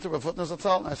 So I came to Rav Hutner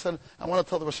Zatzal, and I said, I want to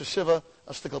tell the Rosh Hashiva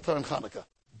a shtickle Torah in Hanukkah.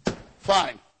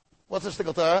 Fine. What's a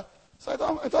shtickle Torah? So I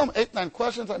told him 8-9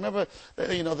 questions. I remember, the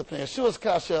Pnei Yeshua's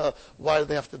kasha, why do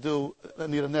they have to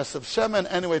need a nes of shemen,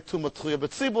 anyway, tu matchuya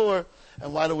b'tzibur,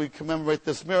 and why do we commemorate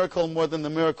this miracle more than the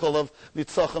miracle of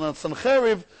Nitzachon and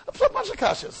Sancheriv? A bunch of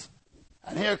kashas.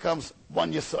 And here comes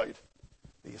one Yesoid.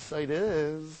 The Yesoid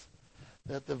is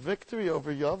that the victory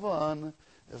over Yavan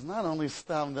is not only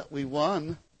stam that we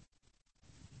won,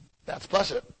 that's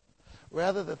Pashat,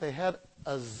 rather that they had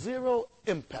a zero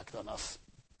impact on us.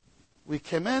 We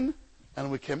came in and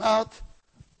we came out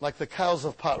like the cows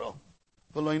of Paro.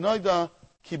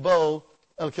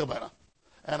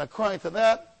 And according to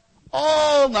that,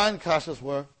 all 9 kashas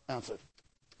were answered.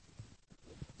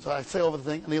 So I say over the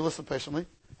thing, and he listened patiently,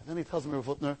 and then he tells me, Rav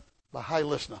Hutner, Bahai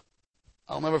Lishna.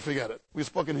 I'll never forget it. We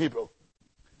spoke in Hebrew.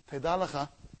 Teda lecha,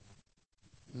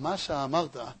 ma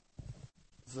she'amarta,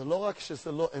 ze lo rak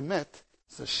sheze lo emet,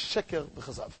 ze sheker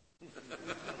b'chazav.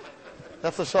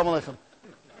 That's the Shalom Aleichem.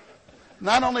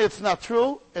 Not only it's not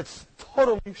true, it's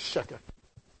totally sheker.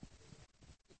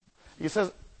 He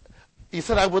said,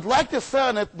 I would like to say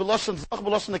on it, b'loshen zach,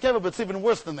 b'loshen nekeva, but it's even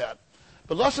worse than that.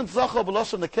 B'loshen zach,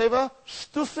 b'loshen nekeva,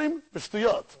 shtusim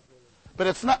b'shtuyot. But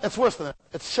it's not, it's worse than that.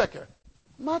 It's sheker.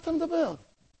 Ma atam daber?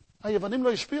 HaYevanim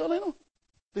lo yishpiu aleinu?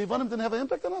 The Yevanim didn't have an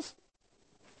impact on us?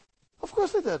 Of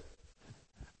course they did.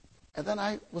 And then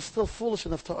I was still foolish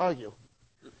enough to argue.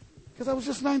 Because I was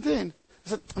just 19. I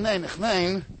said,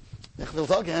 nein. Ich will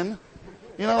sagen,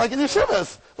 like in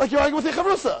yeshivas, like you're arguing with your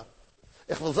chavrusa.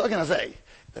 Ich will sagen, I say,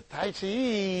 the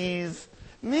Taichi is,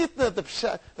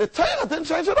 the Torah didn't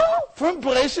change at all. From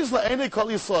Bereshis la'enei kol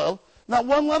Yisrael, not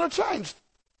one letter changed.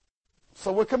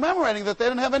 So we're commemorating that they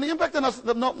didn't have any impact on us,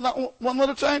 that not one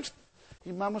letter changed.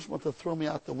 He mamash wanted to throw me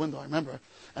out the window, I remember.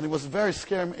 And it was very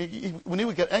scary. When he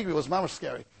would get angry, it was mamash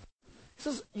scary. He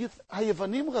says,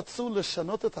 HaYevanim ratzu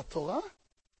l'shanot et HaTorah?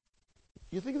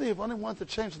 You think the Yevanim want to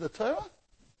change the Torah?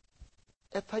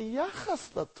 Et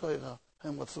hayachas LaTorah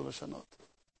hem ratzu l'shanot.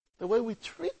 The way we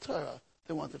treat Torah,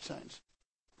 they want to change.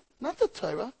 Not the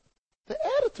Torah, the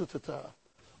attitude to Torah.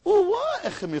 Uwa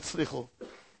echem yitzlichu.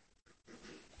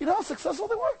 You know how successful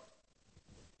they were?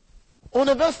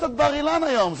 Universitat Bar Ilan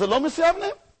hayom, ze lo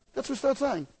misyavnim? That's what we start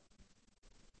saying.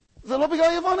 Ze lo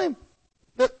b'gal Yevanim.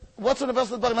 What's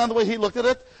Universitat Bar Ilan, the way he looked at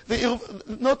it?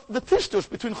 The tishtush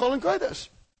between Chol and Kodesh.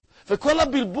 וכל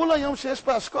הבלבול היום שיש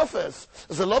בהשקופס,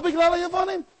 זה לא בגלל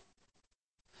היוונים?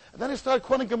 And then he started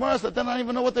quoting Gemaras that then I don't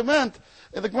even know what they meant.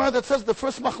 In the Gemara that says the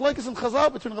first machlokes in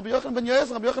Chazal between Rabbi Yochanan ben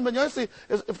Yosi and Rabbi Yochanan ben Yosi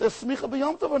is if there's smicha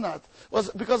b'yom tov or not,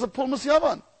 was because of Pulmus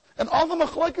Yavan. And all the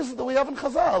machlokes that we have in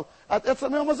Chazal at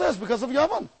Etzam Yom Hazeh is because of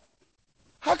Yavan.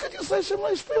 How could you say Shem lo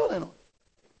yishpiu aleinu?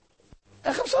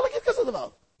 Ech efshar lagid kazeh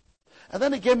davar? And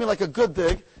then he gave me like a good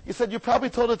dig. He said, you probably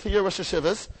told it to your Rosh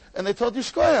Hashivas, and they told you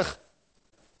shkoyach.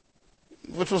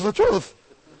 Which was the truth.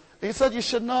 He said, you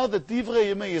should know that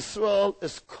Divrei Yemei Yisrael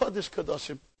is Kodesh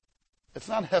Kadoshim. It's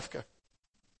not Hefker.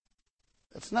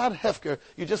 It's not Hefker.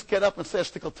 You just get up and say a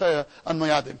shtickle Torah on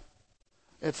Moyadim.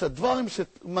 It's a Dvarim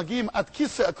Magim at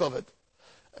Kisei HaKoved.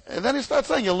 And then he starts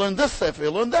saying, you'll learn this Sefer,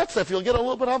 you'll learn that Sefer, you'll get a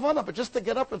little bit of Havana. But just to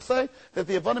get up and say that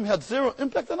the Yevanim had zero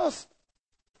impact on us.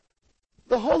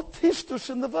 The whole Tishtush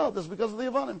in the world is because of the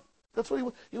Yevanim. That's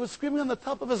what he was screaming on the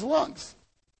top of his lungs.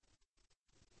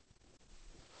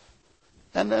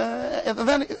 And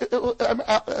then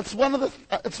it's one of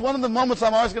the moments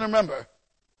I'm always going to remember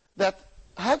that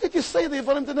How could you say the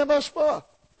Yevanim didn't have Ashpah?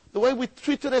 The way we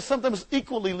treat today sometimes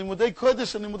equally, Limudei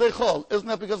Kodesh and Limudei Chol. Isn't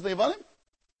that because of the Yevanim?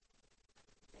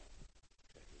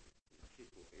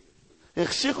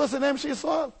 Ichshichos in Emshi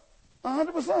Yisrael.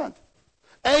 100%.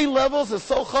 A levels is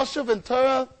so chashuv in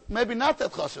Torah, maybe not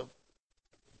that chashuv.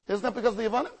 Isn't that because of the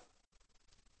Yevanim?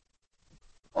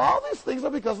 All these things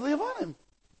are because of the Yevanim.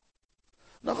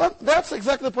 Now, that's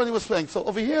exactly the point he was saying. So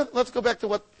over here, let's go back to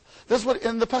what, this is what,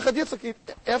 in the Pachad Yitzchak,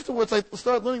 afterwards I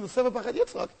started learning the Sefer Pachad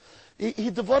Yitzchak,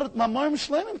 he devoted Mamarim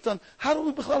Shleimim to how do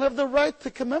we have the right to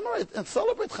commemorate and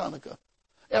celebrate Hanukkah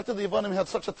after the Yevanim had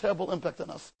such a terrible impact on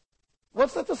us?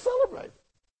 What's that to celebrate?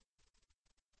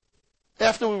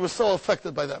 After we were so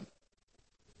affected by them.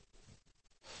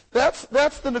 That's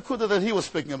the Nakuda that he was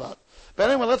speaking about. But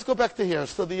anyway, let's go back to here.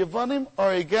 So the Yevanim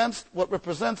are against what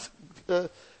represents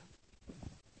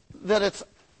that it's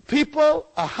people,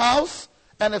 a house,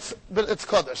 but it's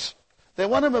Kodesh. They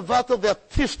want to mevatel their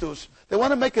tishtush. They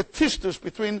want to make a tishtush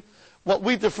between what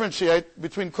we differentiate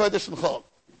between Kodesh and Chol.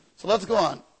 So let's go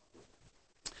on.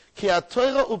 Ki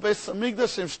ha-Torah u'Beis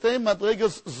Hamikdash im shtei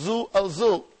madregas zu al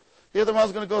zu. Here the Maharal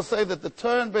is going to go say that the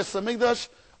Torah and Beis Hamikdash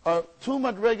are two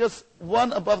madregas,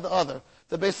 one above the other.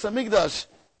 The Beis Hamikdash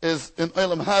is in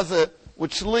Olam Hazeh,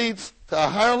 which leads to a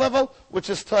higher level, which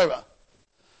is Torah.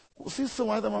 We'll see soon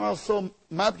why the Maharal is so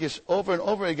madgish over and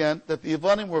over again that the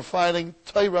Yevanim were fighting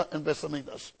Torah and Beis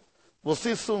Hamikdash. We'll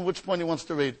see soon which point he wants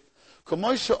to read.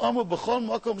 K'moi she'omu b'chol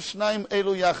makom shnayim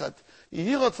elu yachad.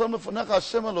 Yehi ratzon mefonecha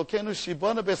Hashem Elokeinu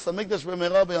shibona Beis Hamikdash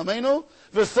b'meira b'yameinu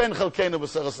v'sein chalkeinu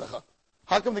b'sarasecha.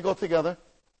 How come they go together?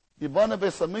 Yibona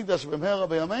Beis Hamikdash b'meira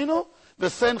b'yameinu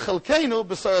v'sein chalkeinu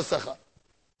b'sarasecha.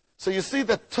 So you see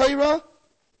that Torah,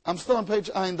 I'm still on page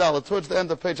Ayin Dalet, towards the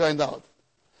end of page Ayin Dalet.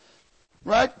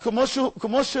 Right? K'moshe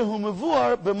hu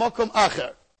mevuar b'mokom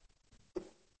acher.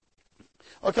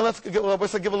 Okay, let's give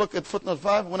a look at footnote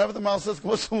 5. Whenever the Maharal says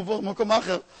k'moshe hu mevuar b'mokom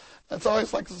acher, it's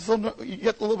always like, you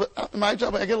get a little bit, in my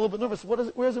job, I get a little bit nervous.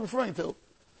 Where is it referring to?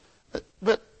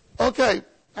 But, okay,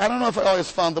 I don't know if I always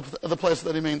found the place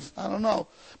that he means. I don't know.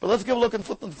 But let's give a look at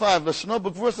footnote 5. L'shno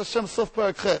b'gvuras Hashem sof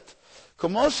parak chet.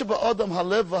 K'moshe ba'adam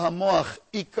halev v'hamoach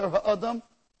ikar ha'adam.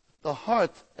 The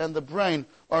heart and the brain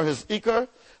are his ikar.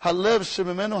 Halev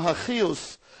shemimenu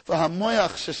hachiyus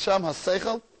v'hamoach shesham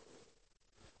haseichel.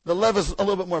 The lev is a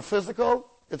little bit more physical.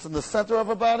 It's in the center of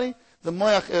our body. The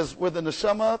moach is where the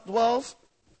neshama dwells.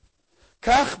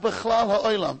 Kach bechlal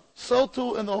ha'olam. So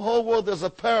too in the whole world there's a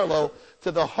parallel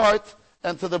to the heart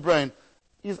and to the brain.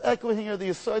 He's echoing here the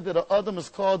aside that Adam is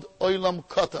called olam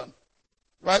katan.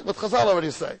 Right? What Chazal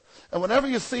already say. And whenever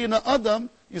you see in Adam,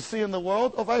 you see in the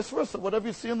world, or vice versa. Whatever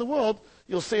you see in the world,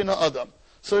 you'll see in Adam.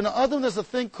 So in Adam there's a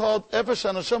thing called Evesh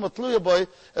HaNeshama Tluya Boy,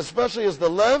 especially as the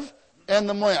lev and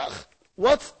the moach.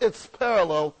 What's its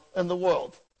parallel in the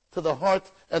world? To the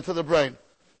heart and to the brain.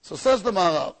 So says the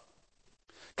Maharal,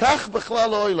 Kach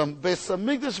bechlal ha'olam, Beis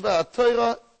Hamikdash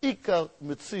v'ha'Torah, ikar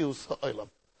mitzius ha'olam.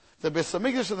 The Beis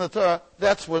Hamikdash and the Torah,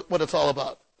 that's what it's all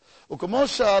about. U'kamo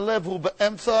she'alev hu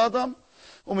be'emtza Adam,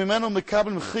 u'mimenu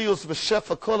mekabel mechiyus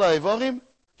v'shefa kol ha'evorim,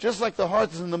 just like the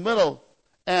heart is in the middle,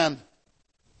 and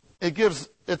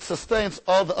it sustains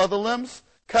all the other limbs,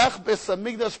 Kach Beis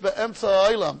Hamikdash be'emtza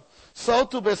ha'olam, so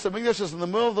too Beis Hamikdash is in the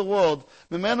middle of the world.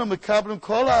 Mimenu mekablim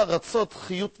kol ha'aratzot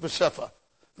chiyut v'shefa.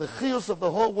 The chiyus of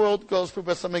the whole world goes through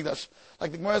Beis Hamikdash.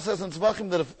 Like the Gemara says in Tzvachim,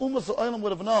 that if Umas Ha'olam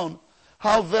would have known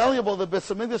how valuable the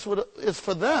Beis Hamikdash is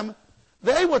for them,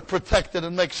 they would protect it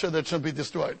and make sure that it shouldn't be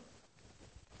destroyed.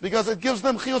 Because it gives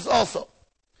them chiyus also.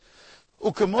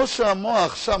 Ukemosha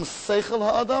ha'moach sham seichel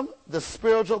ha'adam, the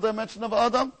spiritual dimension of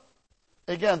Adam.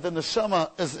 Again, the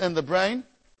neshama is in the brain.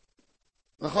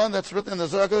 That's written in the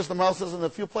Zohar. The Maharal says in a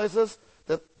few places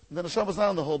that the neshama is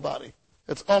not in the whole body.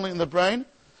 It's only in the brain.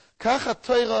 Kach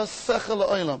ha-Torah sechel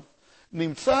ha'olam.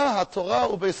 Nimtza ha-Torah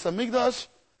u'Beis Hamikdash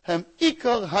hem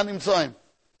ikar ha-nimtzaim.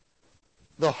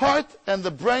 The heart and the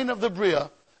brain of the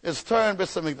Bria is Torah and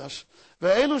Beis Hamikdash.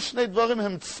 Ve'elu shnei dvarim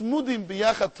hem tzmudim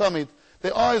biyachad tamid. They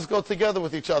always go together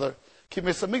with each other. Ki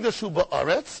Beis Hamikdash hu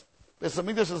ba'aretz. Beis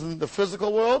Hamikdash is in the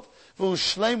physical world. V'hu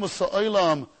shleimus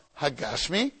ha'olam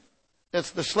hagashmi.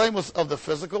 It's the shleimus of the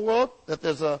physical world, that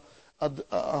there's a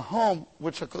home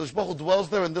which HaKadosh Baruch Hu dwells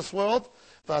there in this world.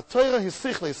 V'ha-Torah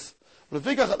hisichlis.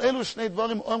 V'levikach al elu shnei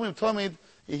dvarim omrim tamid.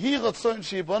 Yehi ratzon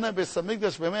sheyiboneh Beis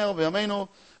Hamikdash b'meira b'yameinu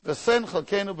v'sein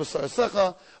chalkeinu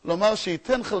b'sarasecha. Lomar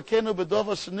sheyiten chalkeinu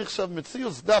b'dover shenichshav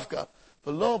mitzius davka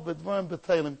v'lo b'dvarim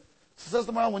b'teilim. So says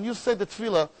the Maharal, when you say the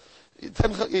tefillah,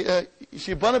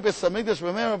 sheyiboneh Beis Hamikdash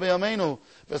b'meira b'yameinu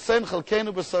v'sein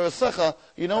chalkeinu b'sarasecha,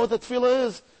 you know what the tefillah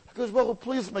is? HaKadosh Baruch Hu,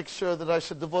 please make sure that I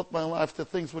should devote my life to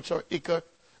things which are ikar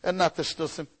and not to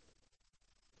shtusim.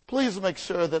 please make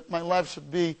sure that my life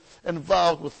should be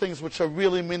involved with things which are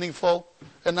really meaningful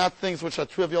and not things which are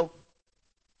trivial.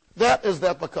 That is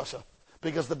that bakasha.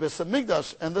 Because the Beis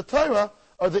HaMikdash and the Torah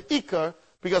are the ikar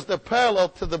because they're parallel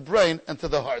to the brain and to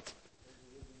the heart.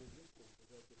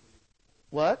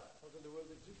 What?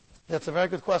 That's a very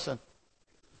good question.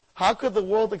 How could the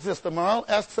world exist? The Maharal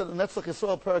asks it in Netzach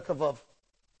Yisrael Perek Kavav.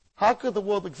 How could the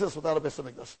world exist without a Beis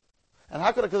HaMikdash? And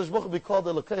how could a Kadosh Baruch Hu be called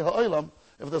the Elokei Ha'olam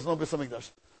if there's no Beis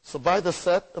HaMikdash? So buy the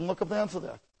set and look up the answer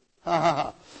there. Ha ha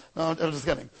ha. No, I'm just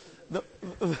kidding.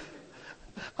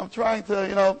 I'm trying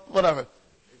to, whatever.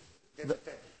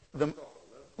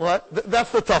 What?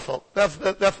 That's the tuffle. That's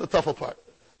the tuffle part.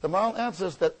 The Maharal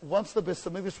answers that once the Beis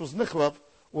HaMikdash was nichrav,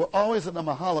 we're always in a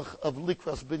mahalach of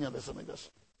likras binyan Beis HaMikdash.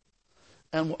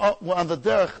 And we're on the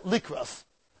derech likras.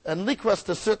 And likras,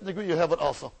 to a certain degree, you have it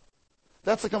also.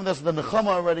 That's the nechama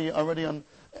already on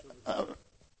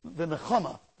the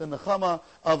nechama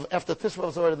of after Tisha B'Av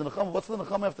is already the nechama. What's the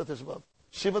nechama after Tisha B'Av?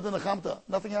 Shiva de nechamta.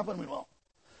 Nothing happened meanwhile.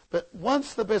 But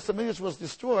once the Beis HaMikdash was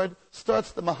destroyed,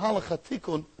 starts the mahalach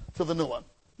hatikun to the new one.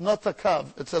 Not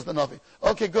takav, it says the Navi.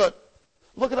 Okay, good.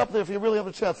 Look it up there if you really have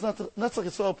a chance. Netzach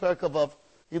Yisrael Perek Kavav.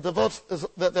 He devotes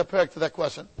their perek to that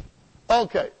question.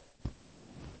 Okay.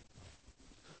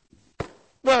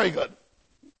 Very good.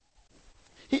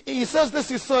 He says this,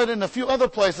 he saw it in a few other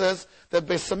places, that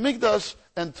Beis HaMikdash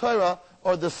and Torah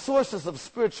are the sources of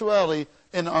spirituality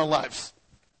in our lives.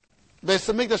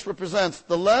 Beis HaMikdash represents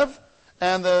the lev,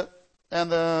 and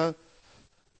the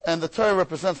Torah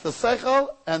represents the seichel,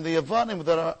 and the Yavanim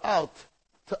that are out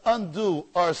to undo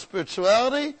our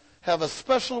spirituality have a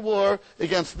special war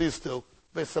against these two,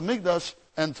 Beis HaMikdash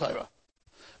and Torah.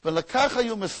 V'lekach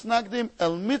hayu misnagdim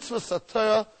el mitzvahs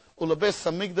haTorah ulebeis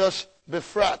HaMikdash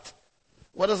befrat.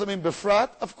 What does it mean, befrat?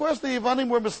 Of course, the Yavanim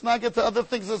were misnaged to other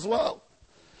things as well.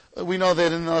 We know they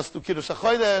didn't do Kiddush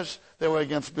HaChodesh, they were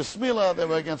against Bismillah, they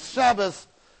were against Shabbos,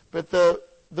 but the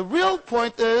real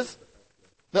point is,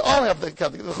 they all have the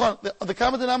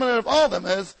common denominator of all of them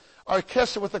is our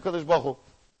kesher with the Kodesh Baruch Hu.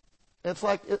 It's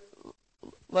like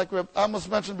Reb Amos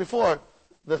mentioned before,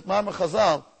 the Ma'amar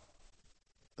Chazal.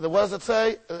 What does it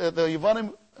say? The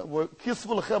Yavanim were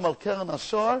kisvu lechem al keren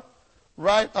ashor,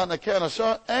 right on the keren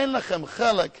ashor. Ein lechem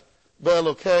chelek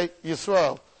be'elokei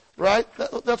Yisrael. Right?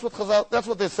 That's what Chazal. That's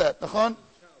what they said. Nachon?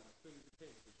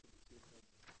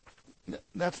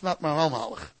 That's not Maharal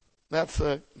Malach. That's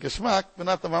Geschmack, but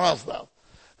not the Maharal style.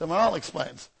 The Maharal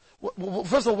explains.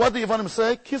 First of all, what do Yavanim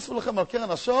say? Kisvu lechem al keren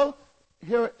ashor.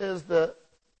 Here is the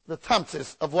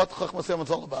tamtzis of what Chachmas Yom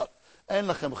is all about. Ein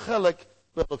lechem chelek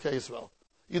be'elokei Yisrael.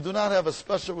 You do not have a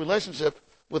special relationship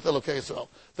with Elokei Yisrael.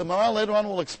 The Maharal later on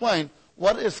will explain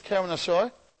what is Keren Ashor.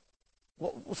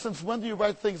 Since when do you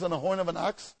write things on the horn of an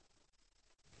ox?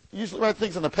 You usually write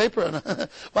things on a paper.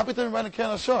 Why do you write in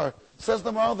Keren Ashor? Says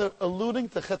the Maharal, they're alluding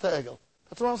to Chet HaEgel.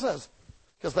 That's what Maharal says.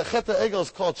 Because the Chet HaEgel is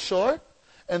called Shor,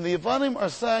 and the Yavanim are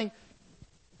saying,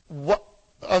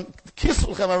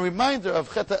 Kisulchem, a reminder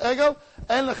of Chet HaEgel,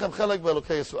 Ein lechem chelek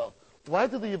be'Elokei Yisrael. Why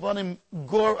did the Yavanim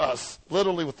gore us,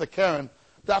 literally with the Keren,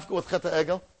 Dafka with Chet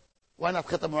HaEgel? Why not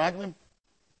Chet HaMeraglim?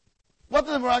 What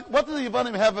do the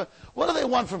Yavanim have? What do they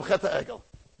want from Chet HaEgel?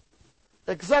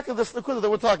 Exactly this Nakuda that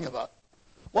we're talking about.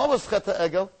 What was Chet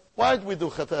HaEgel? Why did we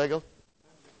do Chet HaEgel?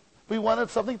 We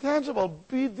wanted something tangible.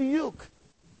 B'diyuk.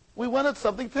 We wanted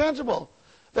something tangible.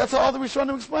 That's how all the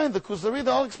Rishonim explained. The Kuzari,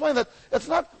 they all explained that it's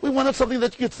not, we wanted something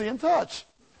that you could see and touch.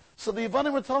 So the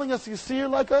Yavanim were telling us, you see her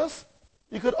like us?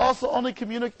 You could also only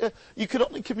communicate. You could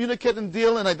only communicate and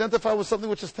deal and identify with something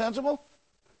which is tangible.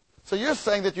 So you're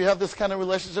saying that you have this kind of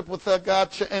relationship with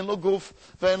God. She'en lo guf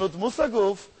ve'en lo dmusa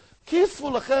guf.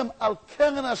 Kisvu lachem al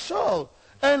keren ashol.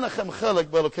 Ein lachem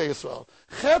chelek be'elokei Yisrael.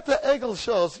 Chet HaEgel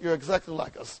shows you're exactly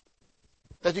like us.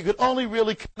 That you could only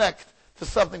really connect to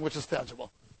something which is tangible.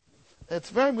 It's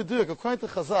very meduyek. According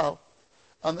to Chazal,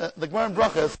 on the Gemara in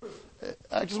Brachas,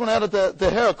 I just want to add the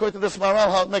hair according to this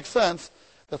Maharal how it makes sense.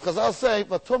 That Chazal say,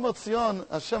 "Vatomer Tzion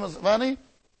Hashem Azvani,"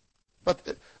 but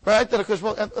right that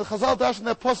Chazal dash in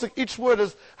that pasuk, each word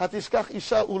is Hatishkach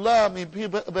Isha Ula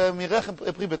Mirechem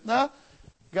Pri Betna,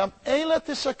 Gam Eila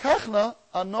Tishakachna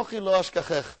Anochi Lo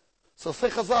Ashkachech. So say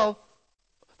Chazal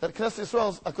that Knesset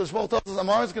Yisrael, HaKadosh Baruch Hu tells us, I'm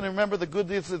always going to remember the good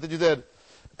deeds that you did.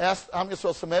 Ask Am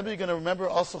Yisrael, so maybe you're going to remember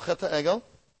also Chet HaEgel.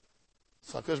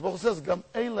 So HaKadosh Baruch Hu says, Gam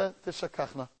Eila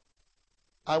Tishakachna.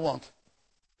 I won't.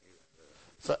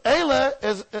 So Eile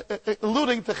is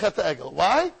alluding to Chet HaEgel.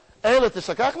 Why? Eile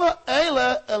tishakachna,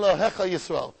 Eile Elohecha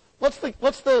Yisrael. What's the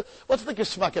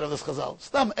geschmack of this Chazal?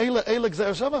 Stam Eile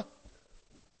Gzer Shava.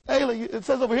 Eile. It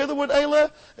says over here the word Eile.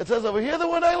 It says over here the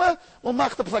word Eile. Well,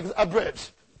 mach the like a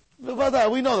bridge. We know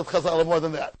that Chazal are more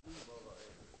than that.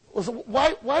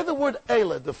 Why the word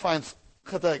Eila defines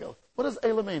Chet Egel? What does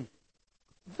Eila mean?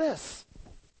 This.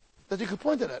 That you could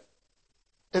point at it.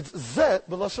 It's Zeh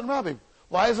B'Lashon Rabim.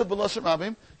 Why is it B'Lashon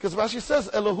Rabim? Because Rashi says,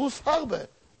 Elohus Harbe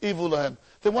Ivu Lahem.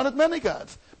 They wanted many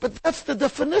gods. But that's the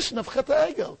definition of Chet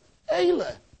Egel.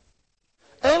 Eila.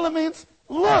 Eila means,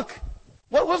 look.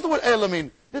 What does the word Eila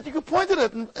mean? That you could point at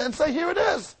it and say, here it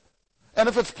is. And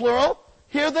if it's plural,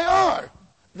 here they are.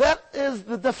 That is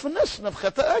the definition of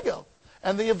Chet Egel.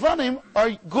 And the Yevanim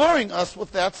are goring us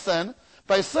with that sin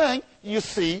by saying, you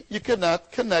see, you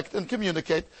cannot connect and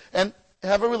communicate and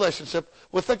have a relationship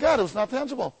with a God who's not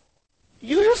tangible.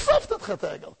 You yourself did Chet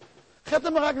Egel. Chet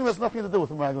Meraglim has nothing to do with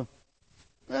Meraglim.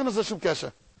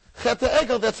 Chet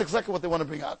Egel, that's exactly what they want to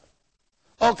bring out.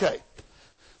 Okay.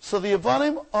 So the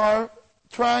Yevanim are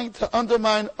trying to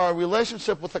undermine our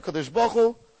relationship with HaKadosh Baruch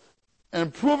Hu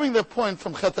and proving their point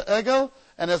from Chet Egel.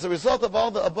 And as a result of all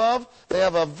the above, they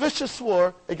have a vicious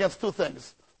war against two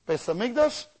things: Beis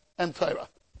Hamikdash and Torah.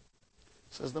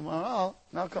 Says the Maharal.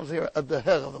 Now comes here a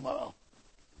deher of the Maharal.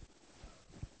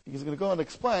 He's going to go and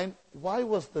explain why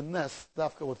was the Nes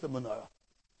dafka with the menorah.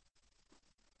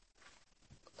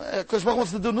 Because Baruch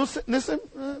wants to do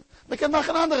nisim, they can make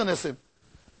an andere nisim,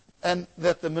 and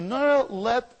that the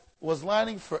menorah was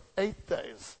lighting for 8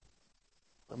 days.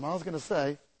 The Maharal is going to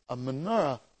say a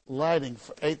menorah lighting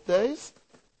for 8 days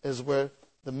is where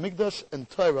the Mikdash and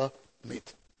Torah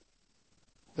meet.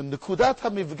 The Nekudat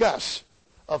HaMivgash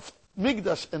of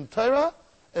Mikdash and Torah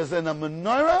is in a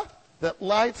menorah that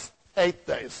lights 8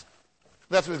 days.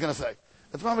 That's what he's going to say.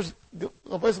 It's Rabbi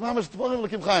Mamash Dvorim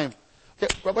L'Kim Chaim. Okay,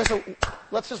 Rabbi, so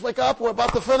let's just wake up. We're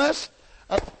about to finish.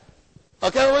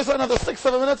 Okay, Rabbi, so another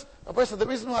 6-7 minutes. Rabbi, so the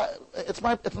reason why it's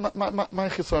my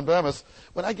chison b'emes.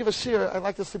 When I give a shiur, I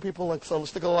like to see people like so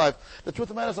stick alive. The truth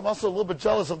of the matter is, I'm also a little bit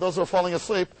jealous of those who are falling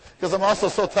asleep because I'm also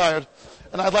so tired,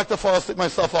 and I'd like to fall asleep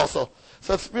myself also.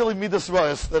 So it's really midas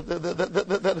royas.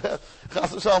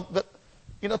 But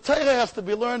you know, Torah has to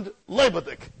be learned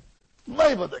leibadik.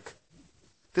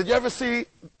 Did you ever see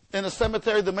in a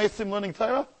cemetery the Meitzim learning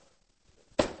Torah?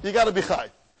 You got to be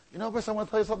chai. You know, Rabbi, I want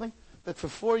to tell you something. That for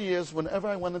 4 years, whenever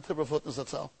I went into Rav Hutner's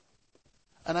Zatzal,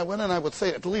 and I went in, I would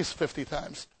say at least 50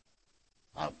 times.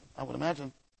 I would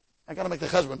imagine. I got to make the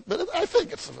cheshbon, but I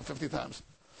think it's 50 times.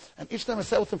 And each time I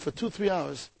sat with him for 2-3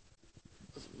 hours,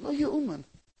 it was no yu'uman.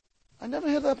 I never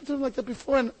had an opportunity like that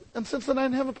before, and since then I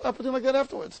didn't have an opportunity like that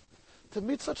afterwards. To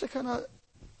meet such a kind of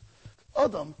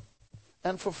Adam.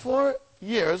 And for 4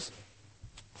 years,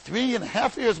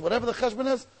 3.5 years, whatever the cheshbon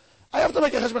is, I have to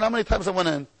make a cheshbon how many times I went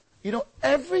in. You know,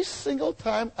 every single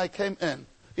time I came in,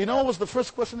 you know what was the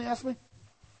first question he asked me?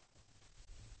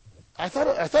 I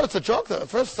thought it's a joke. The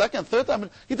first, second, third time,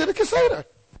 he did a keseder.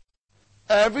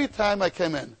 Every time I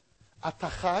came in,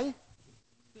 Atachai?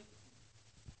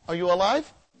 Are you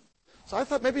alive? So I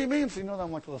thought maybe he means, you know,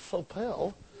 I'm like so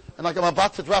pale, and like I'm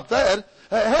about to drop dead.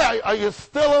 Hey, are you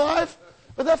still alive?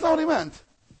 But that's not what he meant.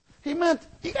 He meant,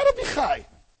 you got to be chai.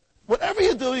 Whatever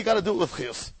you do, you got to do it with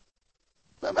chiyus.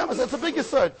 Remember, it's a big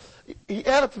aside. He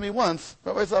added to me once,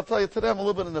 Rabbi, so I'll tell you today I'm a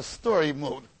little bit in a story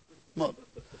mood. Lo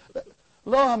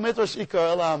ha-midrash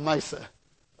ikar ela ha-maisa.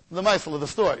 The maisa of the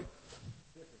story.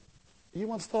 He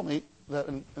once told me that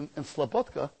in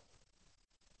Slobodka,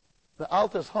 the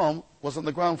altar's home was on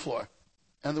the ground floor,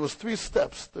 and there was 3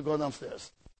 steps to go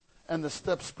downstairs, and the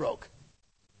steps broke.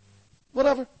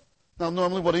 Whatever. Now,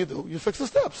 normally, what do? You fix the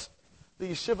steps.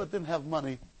 The yeshiva didn't have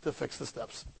money to fix the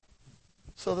steps.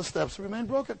 So the steps remained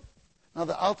broken. Now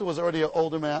the altar was already an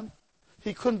older man.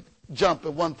 He couldn't jump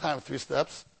at one time 3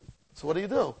 steps. So what do?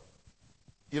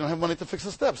 You don't have money to fix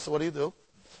the steps. So what do?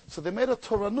 So they made a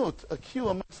Toranut, a queue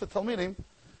amongst the Talmidim,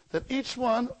 that each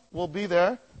one will be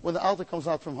there when the altar comes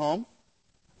out from home,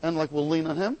 and like we'll lean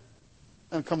on him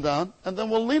and come down, and then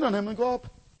we'll lean on him and go up.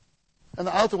 And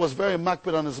the altar was very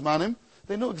makbid on his manim.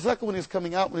 They knew exactly when he's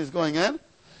coming out, when he's going in,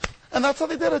 and that's how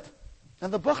they did it.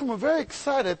 And the Bachim were very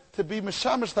excited to be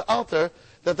mishamish the altar,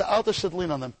 that the altar should lean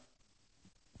on them.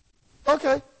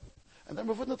 Okay. And then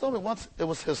Rav Hutner told me once it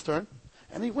was his turn,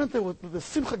 and he went there with the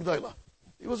simcha gdoila.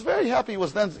 He was very happy. He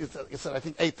was then, he said I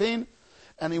think 18,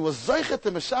 and he was zeichet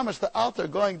to mishamish the altar,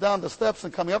 going down the steps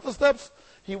and coming up the steps.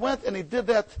 He went and he did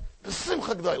that the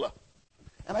simcha gdoila.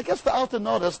 And I guess the altar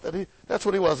noticed that that's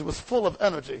what he was. He was full of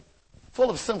energy,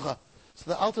 full of simcha. So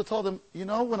the altar told him, you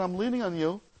know, when I'm leaning on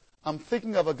you, I'm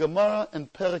thinking of a Gemara in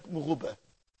Perek Merubah.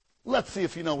 Let's see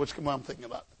if you know which Gemara I'm thinking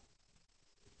about.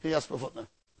 He asked Rav Hutner,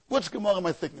 which Gemara am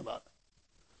I thinking about?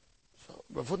 So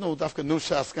Rav Hutner, who dafka knew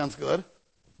Shas ganz good,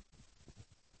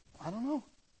 I don't know.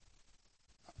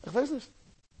 Ich weiß nicht.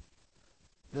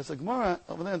 There's a Gemara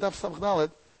over there in Daf Samach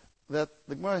Dalet that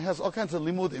the Gemara has all kinds of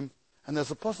limudim, And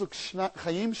there's a pasuk,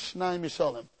 Chayim Shnai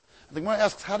Mishalim. The Gemara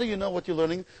asks, how do you know what you're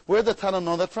learning? Where did Tana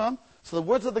know that from? So the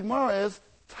words of the Gemara is,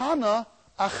 Tana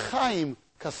Achaim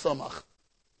Kasomach.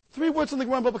 3 words in the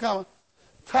Gemara in Baba Kama.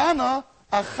 Tana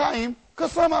Achaim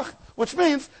Kasomach. Which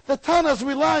means that Tana is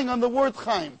relying on the word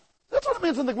Chaim. That's what it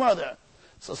means in the Gemara there.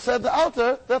 So said the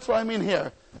author, that's what I mean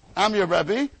here. I'm your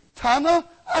Rebbe. Tana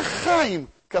Achaim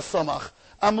Kasomach.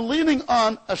 I'm leaning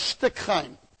on a shtik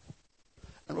Chaim.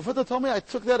 And Rav told me I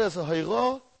took that as a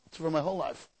hayro for my whole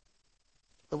life.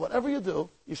 That whatever you do,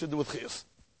 you should do with chiyus.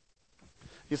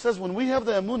 He says when we have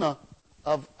the emunah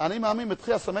of ani ma'amim mit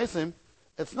chiyas hamesim,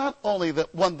 it's not only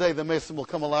that one day the mesim will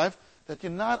come alive, that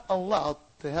you're not allowed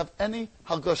to have any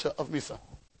halgosha of misa.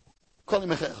 Kol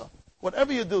yimechecha.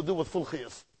 Whatever you do, do with full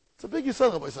chiyus. It's a big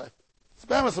yisod, Rabbi say.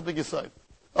 It's a big yisod.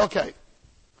 Okay.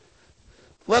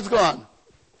 Let's go on.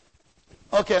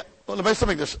 Okay. Let's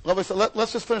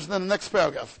just finish in the next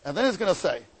paragraph. And then he's going to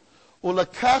say,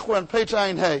 Ulakach, we're on page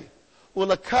Ayin Hey.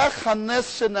 Ulakach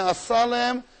hanes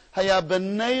she'na'asalem haya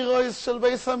b'neirois shel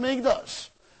beis hamikdash.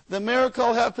 The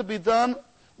miracle had to be done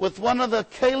with one of the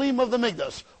kelim of the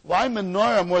mikdash. Why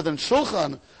menorah more than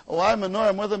shulchan? Or why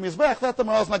menorah more than mizbech? That the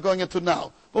Maharal is not going into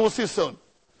now. But we'll see soon.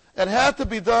 It had to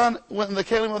be done in the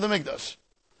kelim of the mikdash.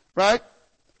 Right?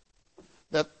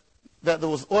 That there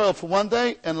was oil for 1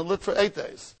 day and it lit for 8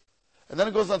 days. And then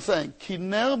it goes on saying, Ki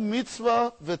Ner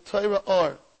Mitzvah v'Torah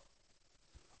or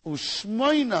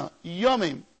u'shmoina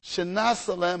yomim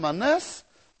shenasa lehem hanes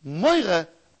moire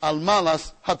al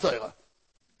malas haTorah.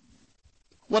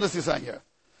 What is he saying here?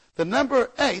 The number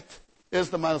 8 is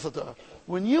the malas haTorah.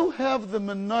 When you have the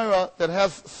menorah that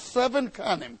has 7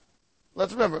 kanim,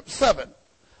 let's remember, 7,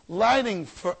 lighting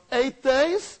for 8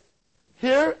 days,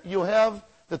 here you have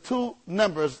the 2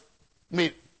 numbers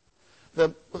meet. The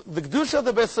Kedusha of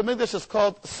the Beis HaMikdash is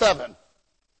called 7.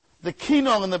 The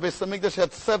Kinor in the Beis HaMikdash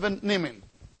had 7 nimin.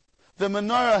 The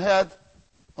menorah had,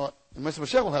 the Moshe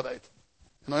Mashiach will have 8.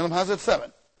 And Olam has it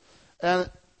 7. And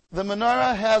the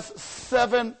menorah has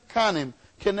 7 kanim.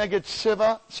 Keneged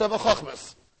Sheva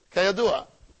Chochmes. Kayadua.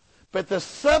 But the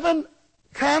 7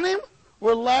 kanim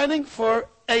were lighting for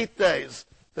 8 days.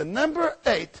 The number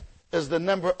 8 is the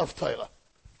number of Torah.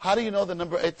 How do you know the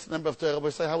number 8 is the number of Torah?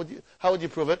 We say, how would you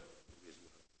prove it?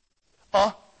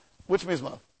 Which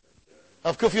Mizmah?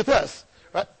 Of Kuf Yutes,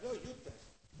 right?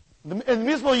 In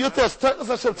Mizmah Yutes, Teres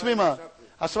Hashem Tmima.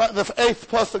 The 8th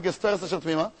pasuk is Teres Hashem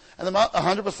Tmima, and the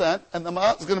 100%, and the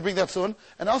Maharal is going to bring that soon.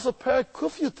 And also Perek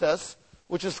Kuf Yutes,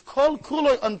 which is Kol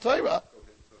Kuloi on Torah.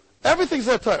 Everything's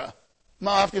there Torah.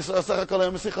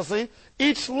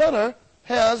 Each letter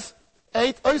has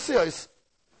 8 oisios.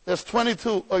 There's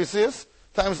 22 oisios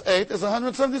times 8 is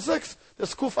 176.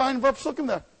 There's Kuf Ayin Vav Psukim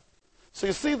there. So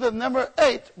you see the number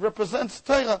 8 represents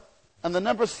Torah, and the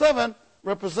number 7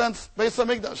 represents Beis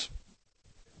HaMikdash.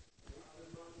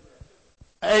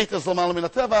 8 is L'mal Min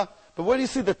HaTeva, but where do you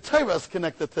see the Torah is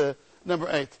connected to number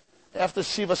 8? After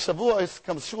Shiva Shavuos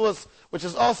comes Shuas, which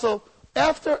is also,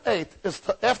 after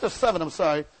 7,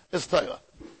 is Torah.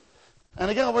 And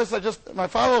again, my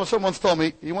father once told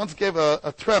me, he once gave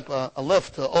a tramp, a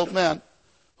lift to an old man,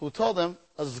 who told him,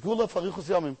 a zgula farichus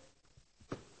yomim.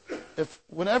 If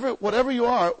whatever you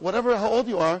are, how old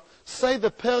you are, say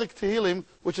the Perik Tehillim,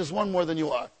 which is 1 more than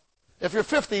you are. If you're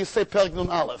 50, say Perik Nun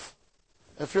Aleph.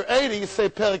 If you're 80, say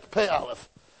Perik Pei Aleph.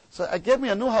 So I gave me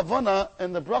a new Havana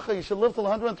in the bracha, you should live till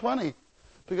 120.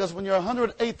 Because when you're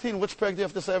 118, which Perik do you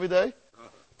have to say every day?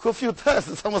 Kuf Yutes,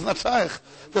 it's almost not shaykh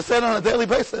to say it on a daily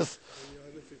basis.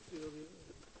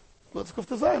 But it's Kuf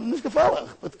Tezayim, nicht gefallen.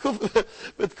 But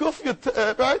Kuf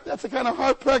Yutes, right? That's a kind of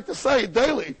hard Perik to say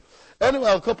daily.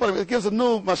 Anyway, it gives a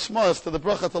new mashmos to the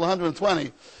bracha till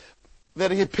 120,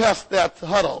 that he passed that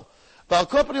huddle. But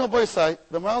the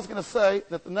Maharal is going to say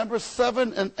that the numbers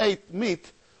 7 and 8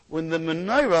 meet when the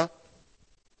menorah.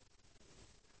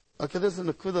 Okay, this is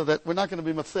a nekuda that we're not going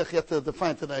to be matzech yet to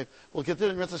define today. We'll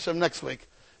continue in Mitzvah Hashem next week.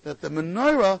 That the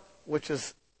menorah, which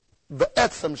is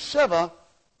be'etzem Sheva,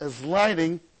 is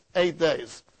lighting 8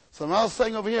 days. So the Maharal is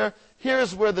saying over here,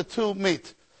 here's where the 2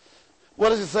 meet. What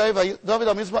does he say? David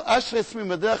HaMizmah, Ashrei Tzmi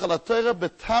Mederech Al HaTorah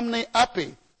B'tamnei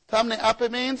Api. Tamnei Api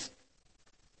means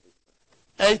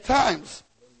 8 times.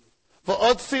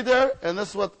 V'od Sider, and this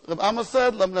is what Reb Amos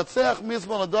said, L'mnatzeach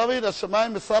Mizmor LaDavid,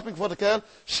 Hashemayim B'sapim Kvod HaKel,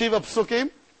 Shiva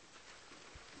Psukim.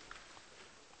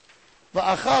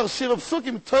 V'achar Shiva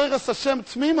Psukim, Toras Hashem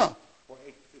Tmima. For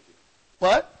 8 psukim.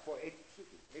 What? For 8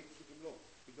 psukim. 8 psukim long.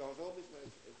 Because all this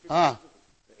is 50 psukim.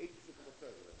 The 8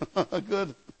 psukim of Torah.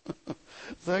 Good.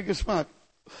 Very geschmack.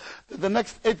 The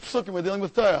next 8 psukim we're dealing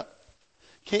with Torah.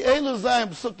 Ki elu zayim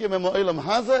psukim em o'ilam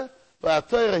hazeh,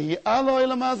 v'aTorah hi alo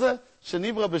o'ilam hazeh,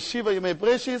 שנברא בשבע ימי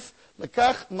בראשיס,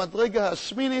 לקח מדרגה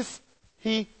השמיניס,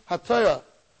 היא התורה.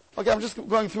 Okay, I'm just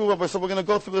going through, so we're going to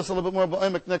go through this a little bit more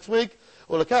בעומק next week.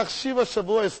 ולקח 7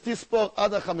 שבועות תספור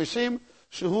עד 50,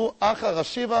 שהוא אחר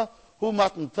השבע, הוא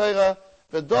מתן תורה,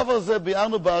 ודובר זה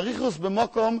ביארנו באריכוס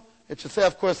במקום, it should say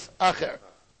of course אחר.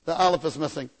 The aleph is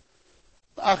missing.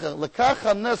 אחר. לקח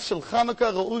הנס של חנוכה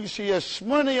ראוי שיהיה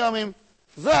 8 ימים,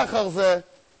 זה אחר זה,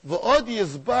 ועוד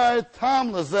יסבר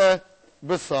טעם לזה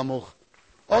בסמוך.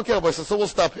 Okay, boys, so we'll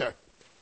stop here.